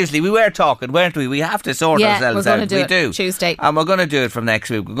 But seriously, we were talking, weren't we? We have to sort ourselves out. We're going to do it Tuesday. And we're going to do it from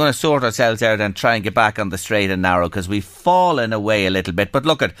next week. We're going to sort ourselves out and try and get back on the straight and narrow, because we've fallen away a little bit. But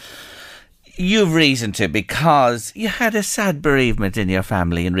look at... You've reason to, because you had a sad bereavement in your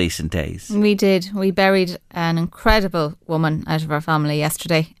family in recent days. We did. We buried an incredible woman out of our family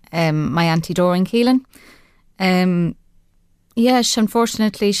yesterday, my Auntie Doreen Keelan.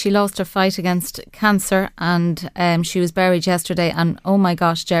 Unfortunately, she lost her fight against cancer, and she was buried yesterday. And oh my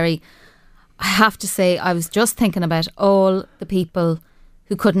gosh, Jerry, I have to say, I was just thinking about all the people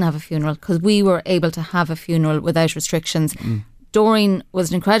who couldn't have a funeral, because we were able to have a funeral without restrictions. Doreen was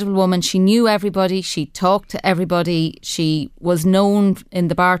an incredible woman. She knew everybody. She talked to everybody. She was known in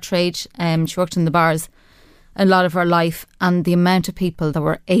the bar trade. She worked in the bars a lot of her life. And the amount of people that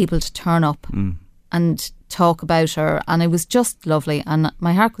were able to turn up and talk about her. And it was just lovely. And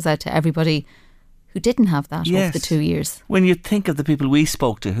my heart goes out to everybody who didn't have that over the 2 years. When you think of the people we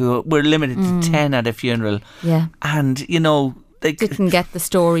spoke to who were limited to 10 at a funeral. Yeah. And, they didn't get the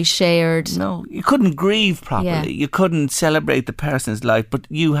story shared. No, you couldn't grieve properly. Yeah. You couldn't celebrate the person's life, but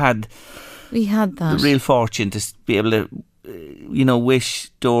we had that. The real fortune to be able to, wish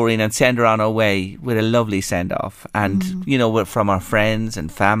Doreen and send her on her way with a lovely send-off. And, from our friends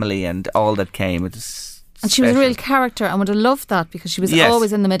and family and all that came. It was And she was a real character, and would have loved that, because she was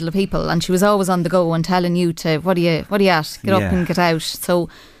always in the middle of people, and she was always on the go and telling you to, what are you at? Get up and get out. So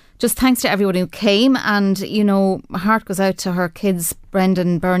just thanks to everyone who came, and my heart goes out to her kids,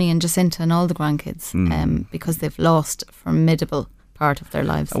 Brendan, Bernie and Jacinta, and all the grandkids, because they've lost a formidable part of their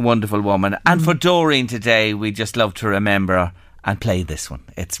lives. A wonderful woman. And for Doreen today, we just love to remember her and play this one.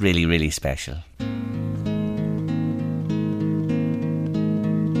 It's really, really special.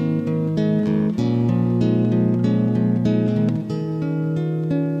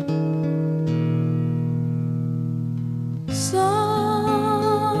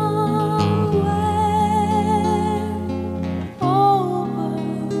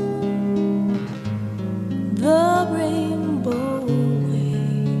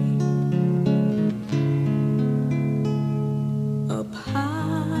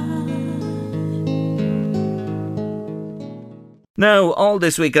 Now, all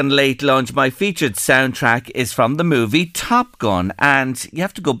this week on Late Lunch, my featured soundtrack is from the movie Top Gun. And you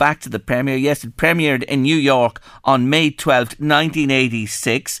have to go back to the premiere. Yes, it premiered in New York on May 12th,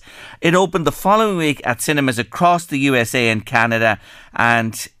 1986. It opened the following week at cinemas across the USA and Canada.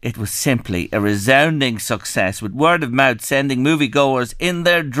 and it was simply a resounding success, with word of mouth sending moviegoers in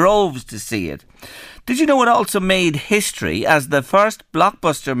their droves to see it. Did you know it also made history as the first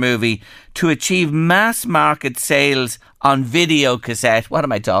blockbuster movie to achieve mass market sales on video cassette? What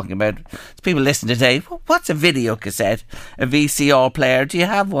am I talking about? People listen today, what's a video cassette? A VCR player? Do you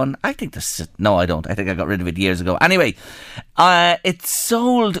have one? I think there's... No, I don't. I think I got rid of it years ago. Anyway, it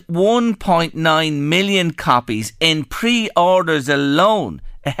sold 1.9 million copies in pre-orders alone,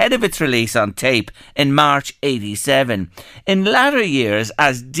 ahead of its release on tape in March 87. In latter years,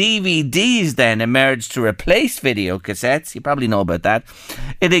 as DVDs then emerged to replace video cassettes, you probably know about that,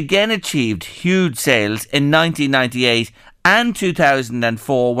 it again achieved huge sales in 1998 and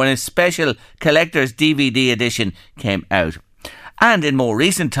 2004 when a special collector's DVD edition came out. And in more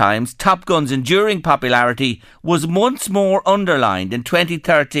recent times, Top Gun's enduring popularity was once more underlined in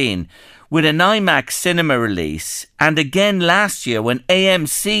 2013 with an IMAX cinema release, and again last year when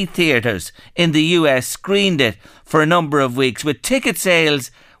AMC theatres in the US screened it for a number of weeks, with ticket sales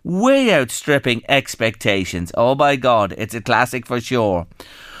way outstripping expectations. Oh my God, it's a classic for sure.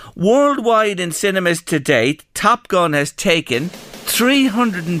 Worldwide in cinemas to date, Top Gun has taken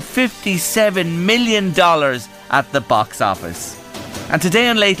 $357 million at the box office. And today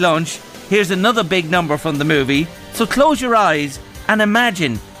on Late Lunch, here's another big number from the movie, so close your eyes and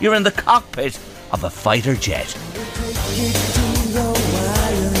imagine you're in the cockpit of a fighter jet.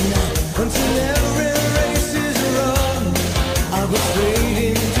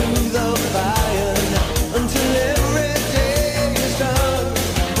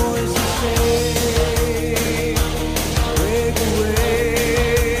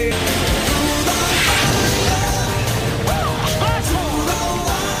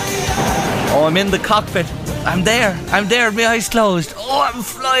 Oh, I'm in the cockpit. I'm there, my eyes closed. Oh, I'm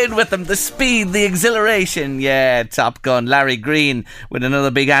flying with them. The speed, the exhilaration. Yeah, Top Gun. Larry Green with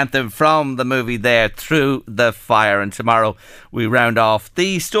another big anthem from the movie there, Through the Fire. And tomorrow we round off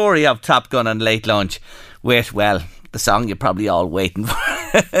the story of Top Gun and Late Lunch with, well, the song you're probably all waiting for.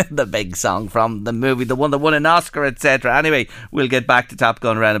 The big song from the movie, the one that won an Oscar, etc. Anyway, we'll get back to Top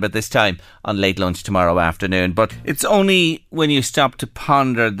Gun around about this time on Late Lunch tomorrow afternoon. But it's only when you stop to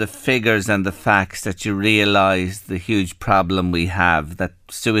ponder the figures and the facts that you realise the huge problem we have, that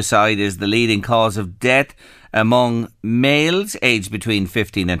suicide is the leading cause of death among males aged between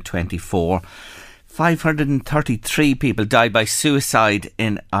 15 and 24. 533 people die by suicide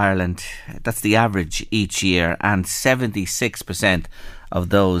in Ireland. That's the average each year, and 76% of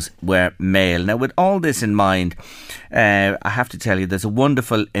those were male. Now, with all this in mind, I have to tell you there's a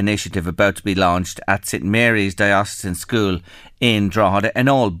wonderful initiative about to be launched at St Mary's Diocesan School in Drogheda, an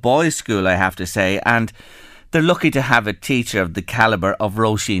all-boys school, I have to say, and they're lucky to have a teacher of the calibre of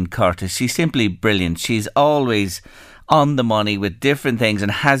Roisin Curtis. She's simply brilliant. She's always on the money with different things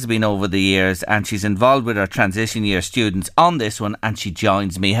and has been over the years, and she's involved with our transition year students on this one, and she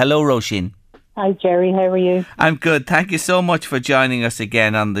joins me. Hello, Roisin. Hi, Jerry. How are you? I'm good. Thank you so much for joining us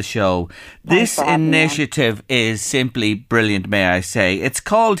again on the show. This initiative is simply brilliant, may I say. It's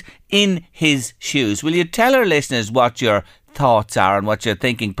called In His Shoes. Will you tell our listeners what your thoughts are and what your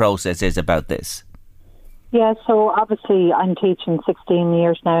thinking process is about this? Yeah, so obviously I'm teaching 16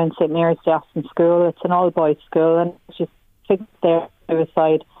 years now in St Mary's Diocesan School. It's an all-boys school, and just figure their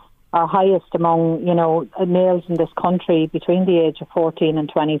suicide are highest among, males in this country between the age of 14 and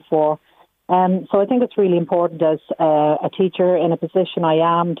 24. So I think it's really important as a teacher in a position I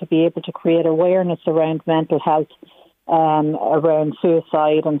am to be able to create awareness around mental health, around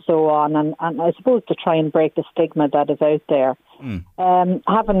suicide and so on, and I suppose to try and break the stigma that is out there.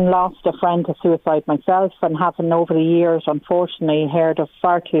 Having lost a friend to suicide myself, and having over the years unfortunately heard of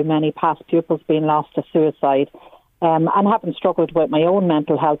far too many past pupils being lost to suicide, and having struggled with my own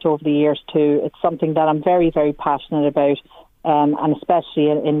mental health over the years too, it's something that I'm very, very passionate about. And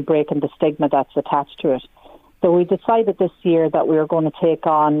especially in breaking the stigma that's attached to it. So we decided this year that we were going to take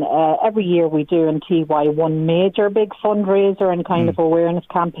on, every year we do in TY one major big fundraiser and kind of awareness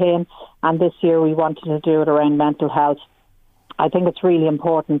campaign, and this year we wanted to do it around mental health. I think it's really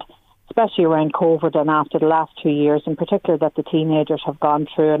important, especially around COVID and after the last 2 years, in particular that the teenagers have gone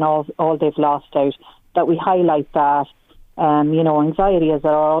through and all they've lost out, that we highlight that. Anxiety is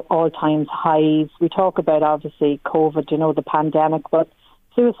at all times highs. We talk about, obviously, COVID, the pandemic, but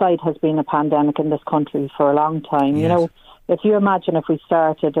suicide has been a pandemic in this country for a long time. Yes. If you imagine if we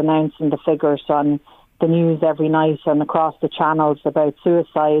started announcing the figures on the news every night and across the channels about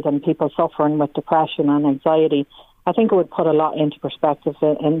suicide and people suffering with depression and anxiety, I think it would put a lot into perspective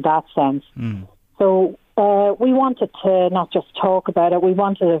in that sense. So We wanted to not just talk about it, we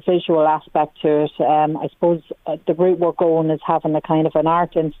wanted a visual aspect to it. I suppose the route we're going is having a kind of an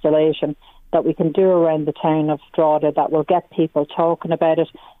art installation that we can do around the town of Drogheda that will get people talking about it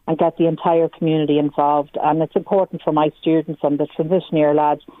and get the entire community involved. And it's important for my students and the transition year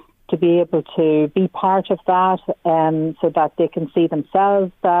lads to be able to be part of that, so that they can see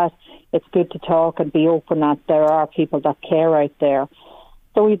themselves that it's good to talk and be open, that there are people that care out there.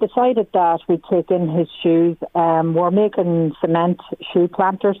 So we decided that we'd take in his shoes. We're making cement shoe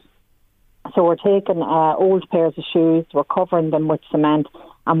planters. So we're taking old pairs of shoes, we're covering them with cement,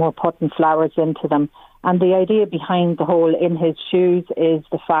 and we're putting flowers into them. And the idea behind the whole in his shoes is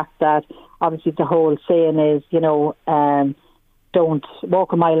the fact that obviously the whole saying is, don't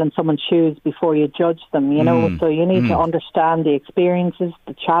walk a mile in someone's shoes before you judge them, So you need to understand the experiences,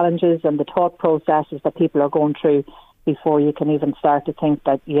 the challenges and the thought processes that people are going through before you can even start to think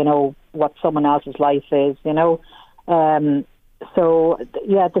that, what someone else's life is, So,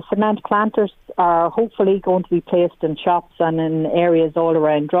 the cement planters are hopefully going to be placed in shops and in areas all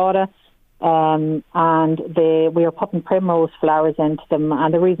around Drogheda. And we are putting primrose flowers into them.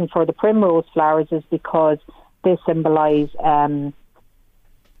 And the reason for the primrose flowers is because they symbolise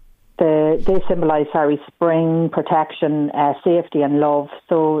spring, protection, safety and love.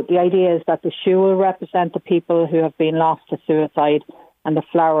 So the idea is that the shoe will represent the people who have been lost to suicide, and the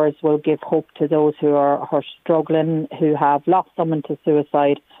flowers will give hope to those who are struggling, who have lost someone to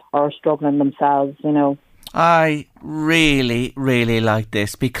suicide or are struggling themselves, I really, really like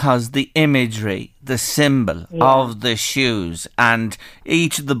this because the imagery, the symbol of the shoes, and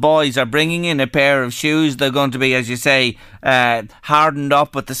each of the boys are bringing in a pair of shoes. They're going to be, as you say, hardened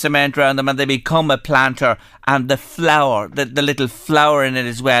up with the cement around them, and they become a planter, and the flower, the little flower in it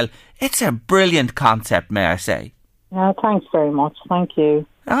as well. It's a brilliant concept, may I say. Thanks very much. Thank you.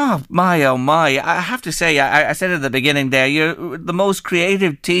 Oh my. I have to say, I said at the beginning there, you're the most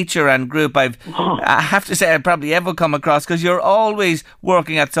creative teacher and group I have to say I've probably ever come across, because you're always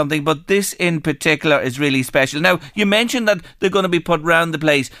working at something, but this in particular is really special. Now, you mentioned that they're going to be put round the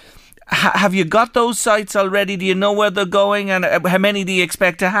place. Have you got those sites already? Do you know where they're going, and how many do you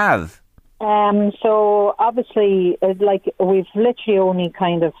expect to have? So obviously, we've literally only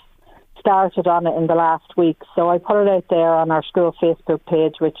kind of started on it in the last week, so I put it out there on our school Facebook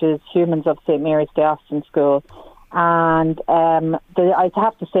page, which is Humans of St Mary's Diocesan School. And I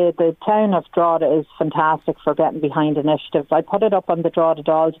have to say the town of Drogheda is fantastic for getting behind initiatives. I put it up on the Drogheda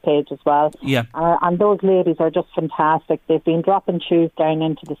Dolls page as well. Yeah. And those ladies are just fantastic. They've been dropping shoes down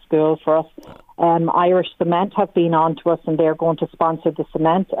into the school for us. Irish Cement have been on to us, and they're going to sponsor the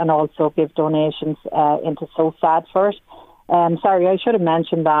cement and also give donations into So Sad for it. Sorry, I should have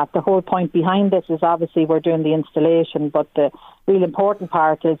mentioned that. The whole point behind this is obviously we're doing the installation, but the real important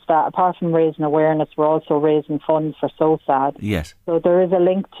part is that apart from raising awareness, we're also raising funds for So Sad. Yes. So there is a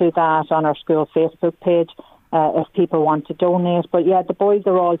link to that on our school Facebook page if people want to donate. But the boys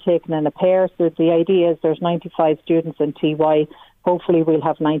are all taken in a pair. So the idea is there's 95 students in TY. Hopefully we'll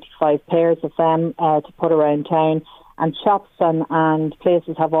have 95 pairs of them to put around town. And shops and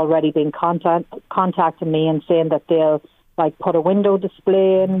places have already been contacting me and saying that they'll put a window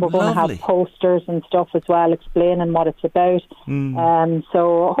display in. We're going to have posters and stuff as well explaining what it's about.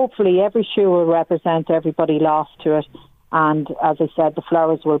 So hopefully every shoe will represent everybody lost to it. And as I said, the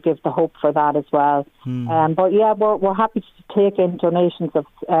flowers will give the hope for that as well. But we're happy to take in donations to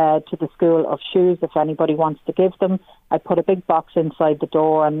the school of shoes if anybody wants to give them. I put a big box inside the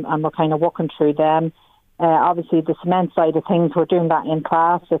door and we're kind of walking through them. Obviously, the cement side of things, we're doing that in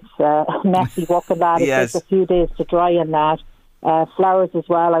class. It's messy walking that. It takes a few days to dry in that. Flowers as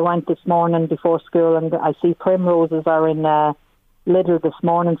well. I went this morning before school and I see primroses are in Lidl this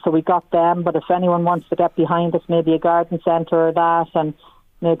morning, so we got them. But if anyone wants to get behind us, maybe a garden centre or that, and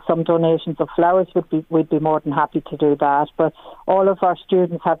make some donations of flowers, we'd be more than happy to do that. But all of our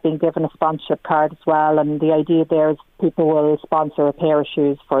students have been given a sponsorship card as well, and the idea there is people will sponsor a pair of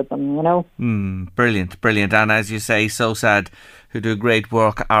shoes for them, Brilliant. And as you say, So Sad, who do great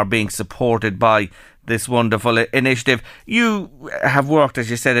work, are being supported by this wonderful initiative. You have worked,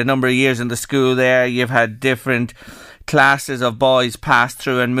 as you said, a number of years in the school there. You've had different classes of boys pass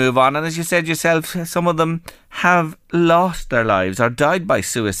through and move on, and as you said yourself, some of them have lost their lives or died by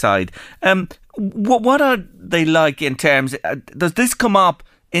suicide. What are they like in terms, does this come up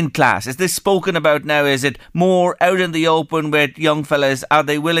in class? Is this spoken about now? Is it more out in the open with young fellas? Are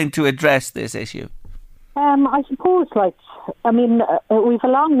they willing to address this issue? I suppose I mean, we've a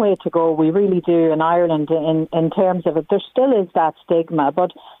long way to go. We really do in Ireland in terms of it. There still is that stigma,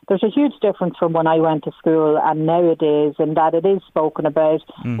 but there's a huge difference from when I went to school and nowadays, in that it is spoken about.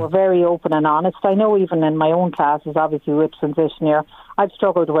 We're very open and honest. I know even in my own classes, obviously with transition here, I've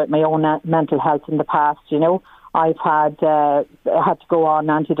struggled with my own mental health in the past, you know. I've had to go on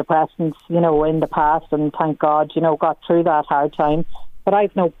antidepressants, you know, in the past, and thank God, you know, got through that hard time. But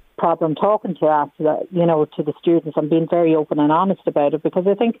I've no problem talking to us, you know, to the students and being very open and honest about it, because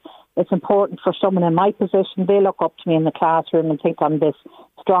I think it's important for someone in my position. They look up to me in the classroom and think I'm this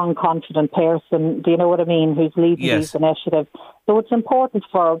strong, confident person, do you know what I mean, who's leading these initiatives. So it's important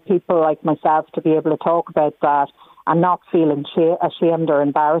for people like myself to be able to talk about that and not feeling ashamed or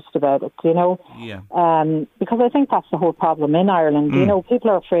embarrassed about it, you know. Because I think that's the whole problem in Ireland. You know, people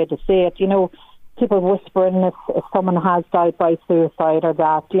are afraid to say it, you know. People whispering if someone has died by suicide or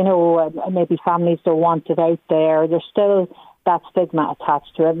that, you know, maybe families don't want it out there. There's still that stigma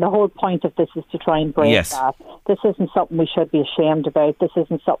attached to it. And the whole point of this is to try and break that. This isn't something we should be ashamed about. This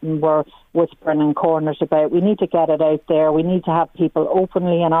isn't something we're whispering in corners about. We need to get it out there. We need to have people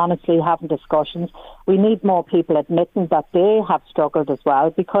openly and honestly having discussions. We need more people admitting that they have struggled as well,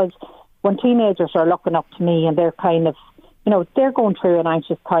 because when teenagers are looking up to me and they're kind of, you know, they're going through an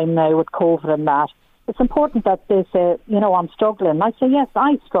anxious time now with COVID and that, it's important that they say, you know, I'm struggling. I say, yes,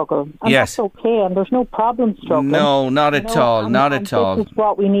 I struggle. And that's okay, and there's no problem struggling. No, not at all, not at all. This is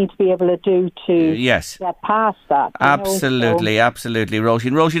what we need to be able to do to get past that. Absolutely, absolutely,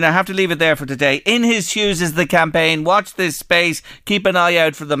 Roisin. Roisin, I have to leave it there for today. In His Shoes is the campaign. Watch this space, keep an eye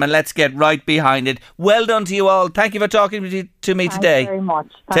out for them, and let's get right behind it. Well done to you all. Thank you for talking to me today. Thanks very much.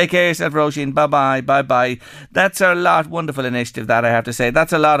 Take care of yourself, Roisin. Bye-bye, bye-bye. That's our lot. Wonderful initiative, that I have to say.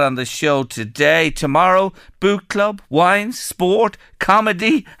 That's a lot on the show today. Tomorrow, boot club, wines, sport,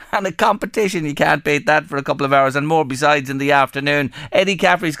 comedy and a competition. You can't beat that for a couple of hours and more besides in the afternoon. Eddie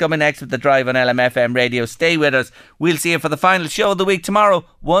Caffrey's coming next with The Drive on LMFM Radio. Stay with us. We'll see you for the final show of the week tomorrow,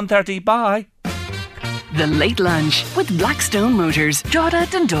 1:30. Bye. The Late Lunch with Blackstone Motors, Drogheda,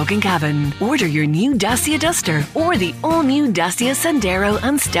 Dundalk and Cavan. Order your new Dacia Duster or the all-new Dacia Sandero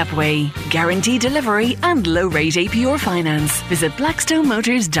and Stepway. Guaranteed delivery and low-rate APR finance. Visit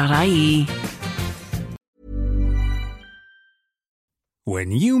blackstonemotors.ie.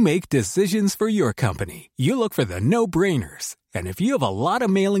 When you make decisions for your company, you look for the no-brainers. And if you have a lot of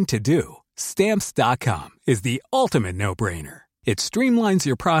mailing to do, Stamps.com is the ultimate no-brainer. It streamlines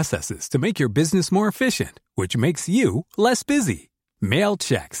your processes to make your business more efficient, which makes you less busy. Mail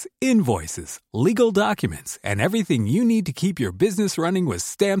checks, invoices, legal documents, and everything you need to keep your business running with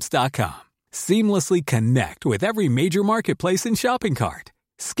Stamps.com. Seamlessly connect with every major marketplace and shopping cart.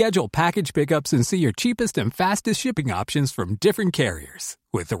 Schedule package pickups and see your cheapest and fastest shipping options from different carriers,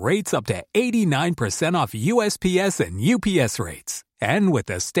 with rates up to 89% off USPS and UPS rates. And with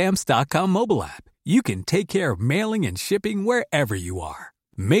the Stamps.com mobile app, you can take care of mailing and shipping wherever you are.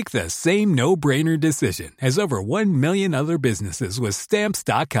 Make the same no-brainer decision as over 1 million other businesses with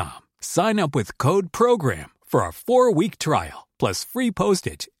Stamps.com. Sign up with code PROGRAM for a 4-week trial, plus free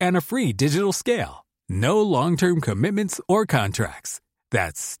postage and a free digital scale. No long-term commitments or contracts.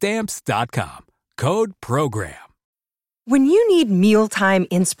 That's Stamps.com. Code PROGRAM. When you need mealtime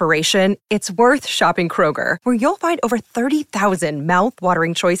inspiration, it's worth shopping Kroger, where you'll find over 30,000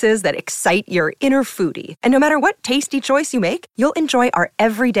 mouth-watering choices that excite your inner foodie. And no matter what tasty choice you make, you'll enjoy our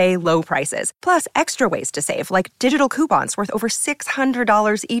everyday low prices, plus extra ways to save, like digital coupons worth over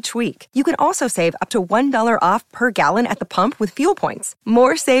 $600 each week. You can also save up to $1 off per gallon at the pump with fuel points.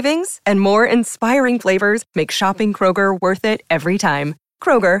 More savings and more inspiring flavors make shopping Kroger worth it every time.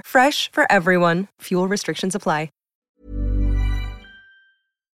 Kroger, fresh for everyone. Fuel restrictions apply.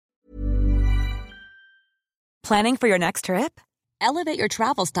 Planning for your next trip? Elevate your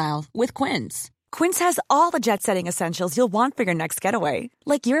travel style with Quince. Quince has all the jet-setting essentials you'll want for your next getaway,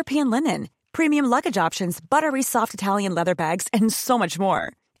 like European linen, premium luggage options, buttery soft Italian leather bags, and so much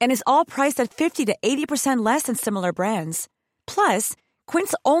more. And is all priced at 50 to 80% less than similar brands. Plus,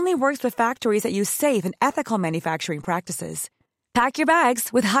 Quince only works with factories that use safe and ethical manufacturing practices. Pack your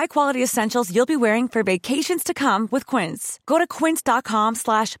bags with high-quality essentials you'll be wearing for vacations to come with Quince. Go to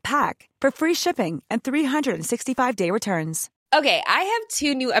quince.com/pack for free shipping and 365-day returns. Okay, I have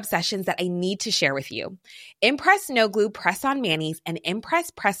 2 new obsessions that I need to share with you. Impress No Glue Press-On Manis and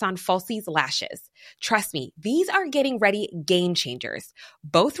Impress Press-On Falsies Lashes. Trust me, these are getting ready game changers.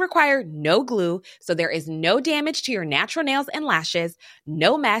 Both require no glue, so there is no damage to your natural nails and lashes,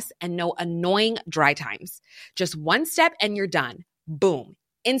 no mess, and no annoying dry times. Just one step and you're done. Boom.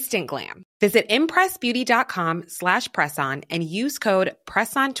 Instant glam. Visit impressbeauty.com/presson and use code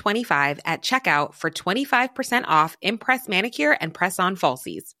PRESSON25 at checkout for 25% off Impress manicure and press-on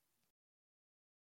falsies.